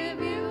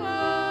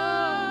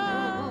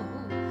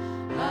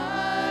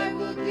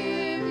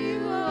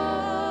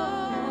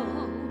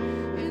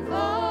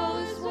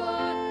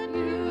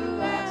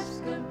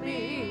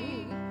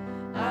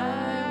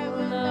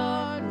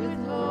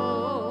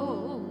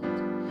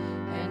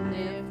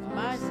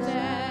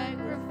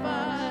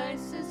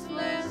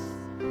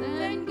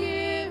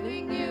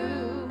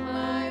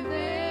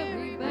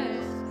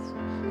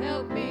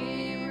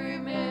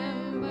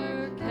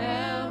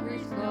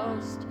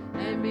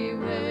 Be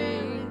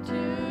willing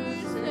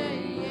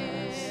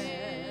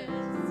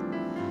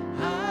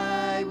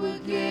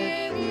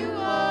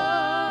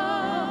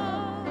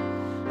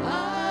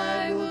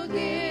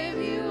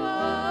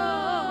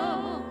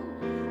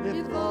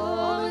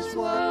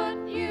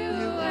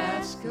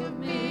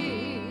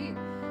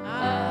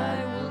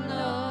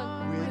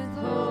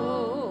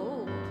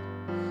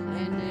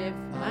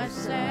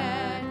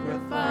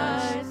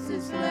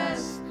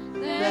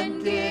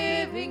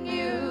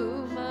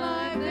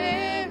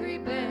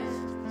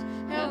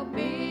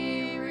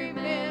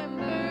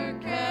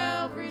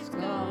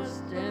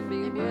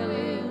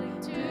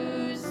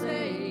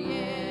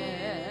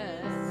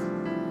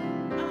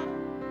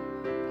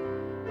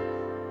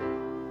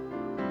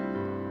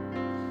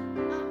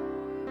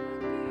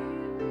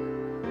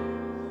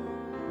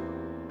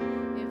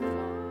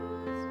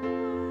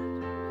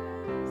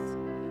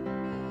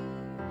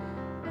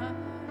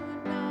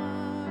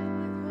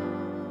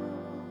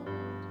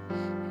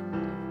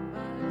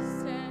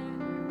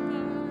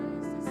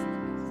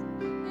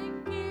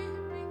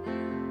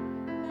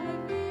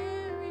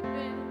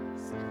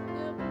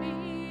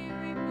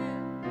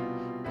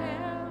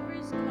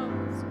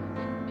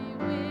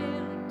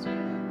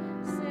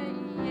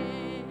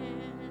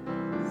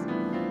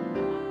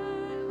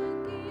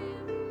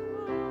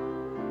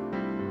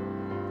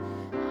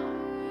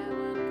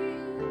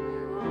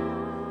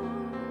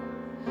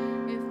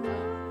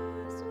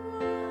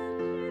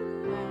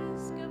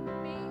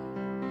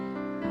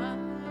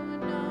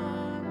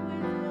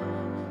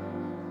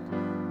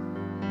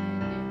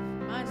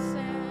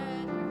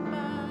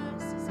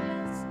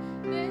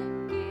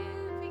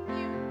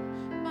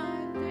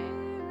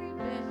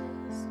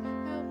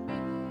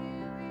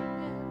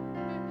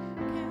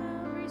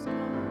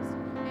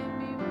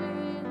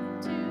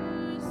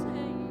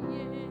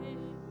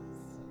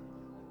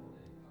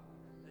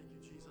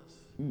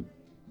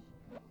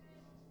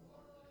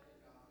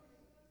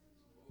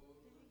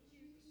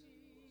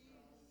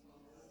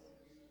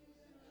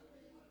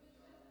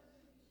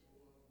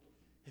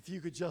If you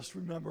could just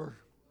remember,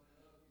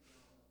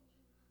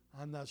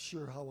 I'm not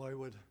sure how I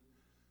would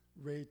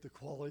rate the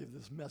quality of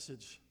this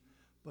message,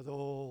 but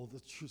oh, the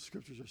true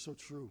scriptures are so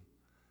true.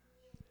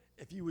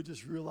 If you would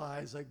just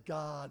realize that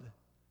God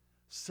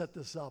set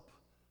this up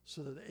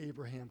so that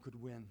Abraham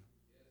could win.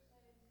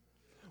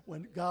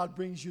 When God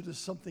brings you to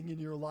something in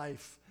your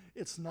life,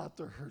 it's not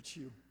to hurt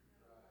you.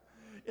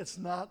 It's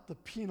not to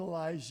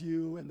penalize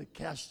you and to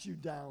cast you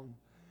down.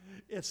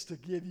 It's to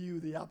give you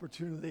the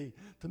opportunity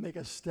to make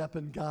a step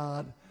in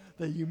God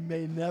that you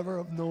may never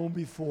have known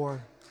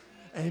before.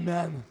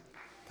 Amen.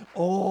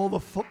 All the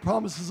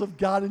promises of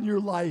God in your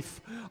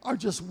life are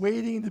just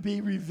waiting to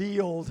be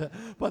revealed.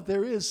 But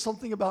there is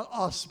something about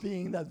us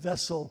being that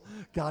vessel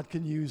God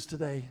can use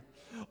today.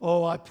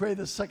 Oh, I pray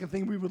the second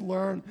thing we would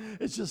learn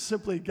is just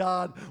simply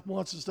God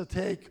wants us to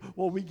take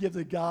what we give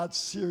to God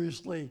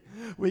seriously.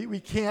 We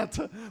can't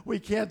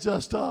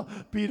just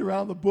beat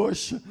around the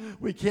bush.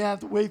 We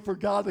can't wait for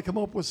God to come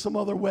up with some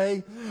other way.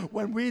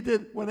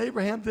 When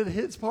Abraham did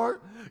his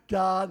part,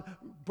 God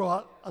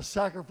brought a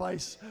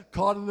sacrifice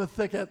caught in the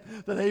thicket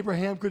that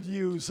Abraham could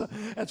use.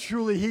 And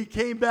truly, he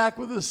came back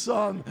with his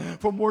son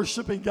from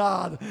worshiping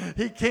God.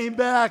 He came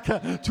back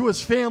to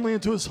his family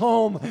and to his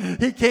home.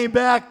 He came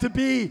back to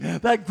be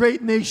that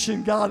great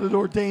nation God had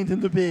ordained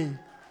him to be.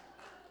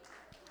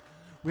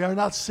 We are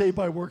not saved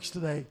by works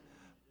today.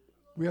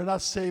 We are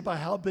not saved by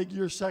how big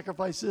your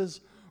sacrifice is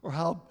or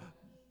how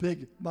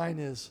big mine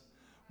is.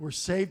 We're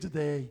saved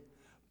today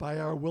by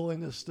our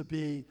willingness to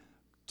be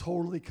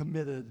totally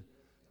committed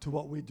to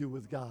what we do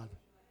with God.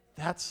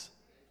 That's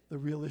the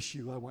real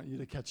issue I want you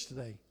to catch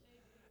today.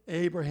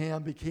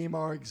 Abraham became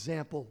our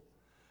example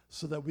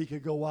so that we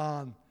could go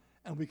on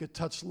and we could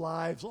touch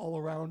lives all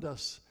around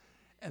us.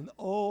 And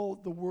oh,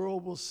 the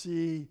world will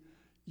see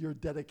your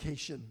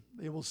dedication.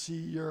 They will see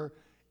your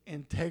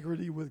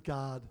integrity with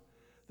God.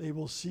 They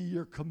will see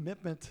your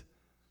commitment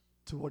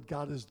to what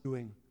God is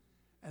doing.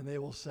 And they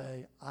will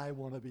say, I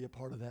want to be a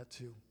part of that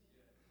too.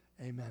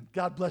 Amen.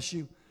 God bless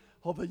you.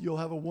 Hope that you'll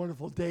have a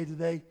wonderful day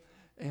today.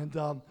 And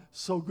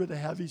so good to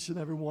have each and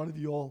every one of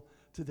you all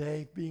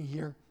today being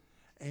here.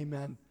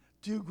 Amen.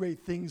 Do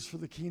great things for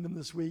the kingdom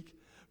this week.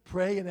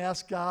 Pray and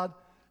ask God,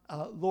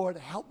 Lord,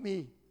 help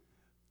me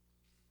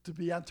to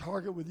be on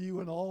target with you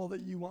and all that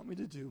you want me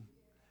to do.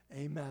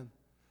 Amen.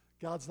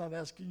 God's not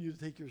asking you to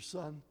take your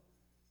son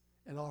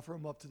and offer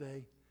him up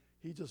today.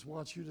 He just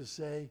wants you to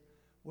say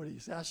what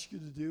he's asked you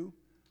to do.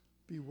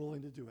 Be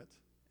willing to do it.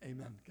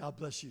 Amen. God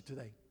bless you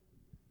today.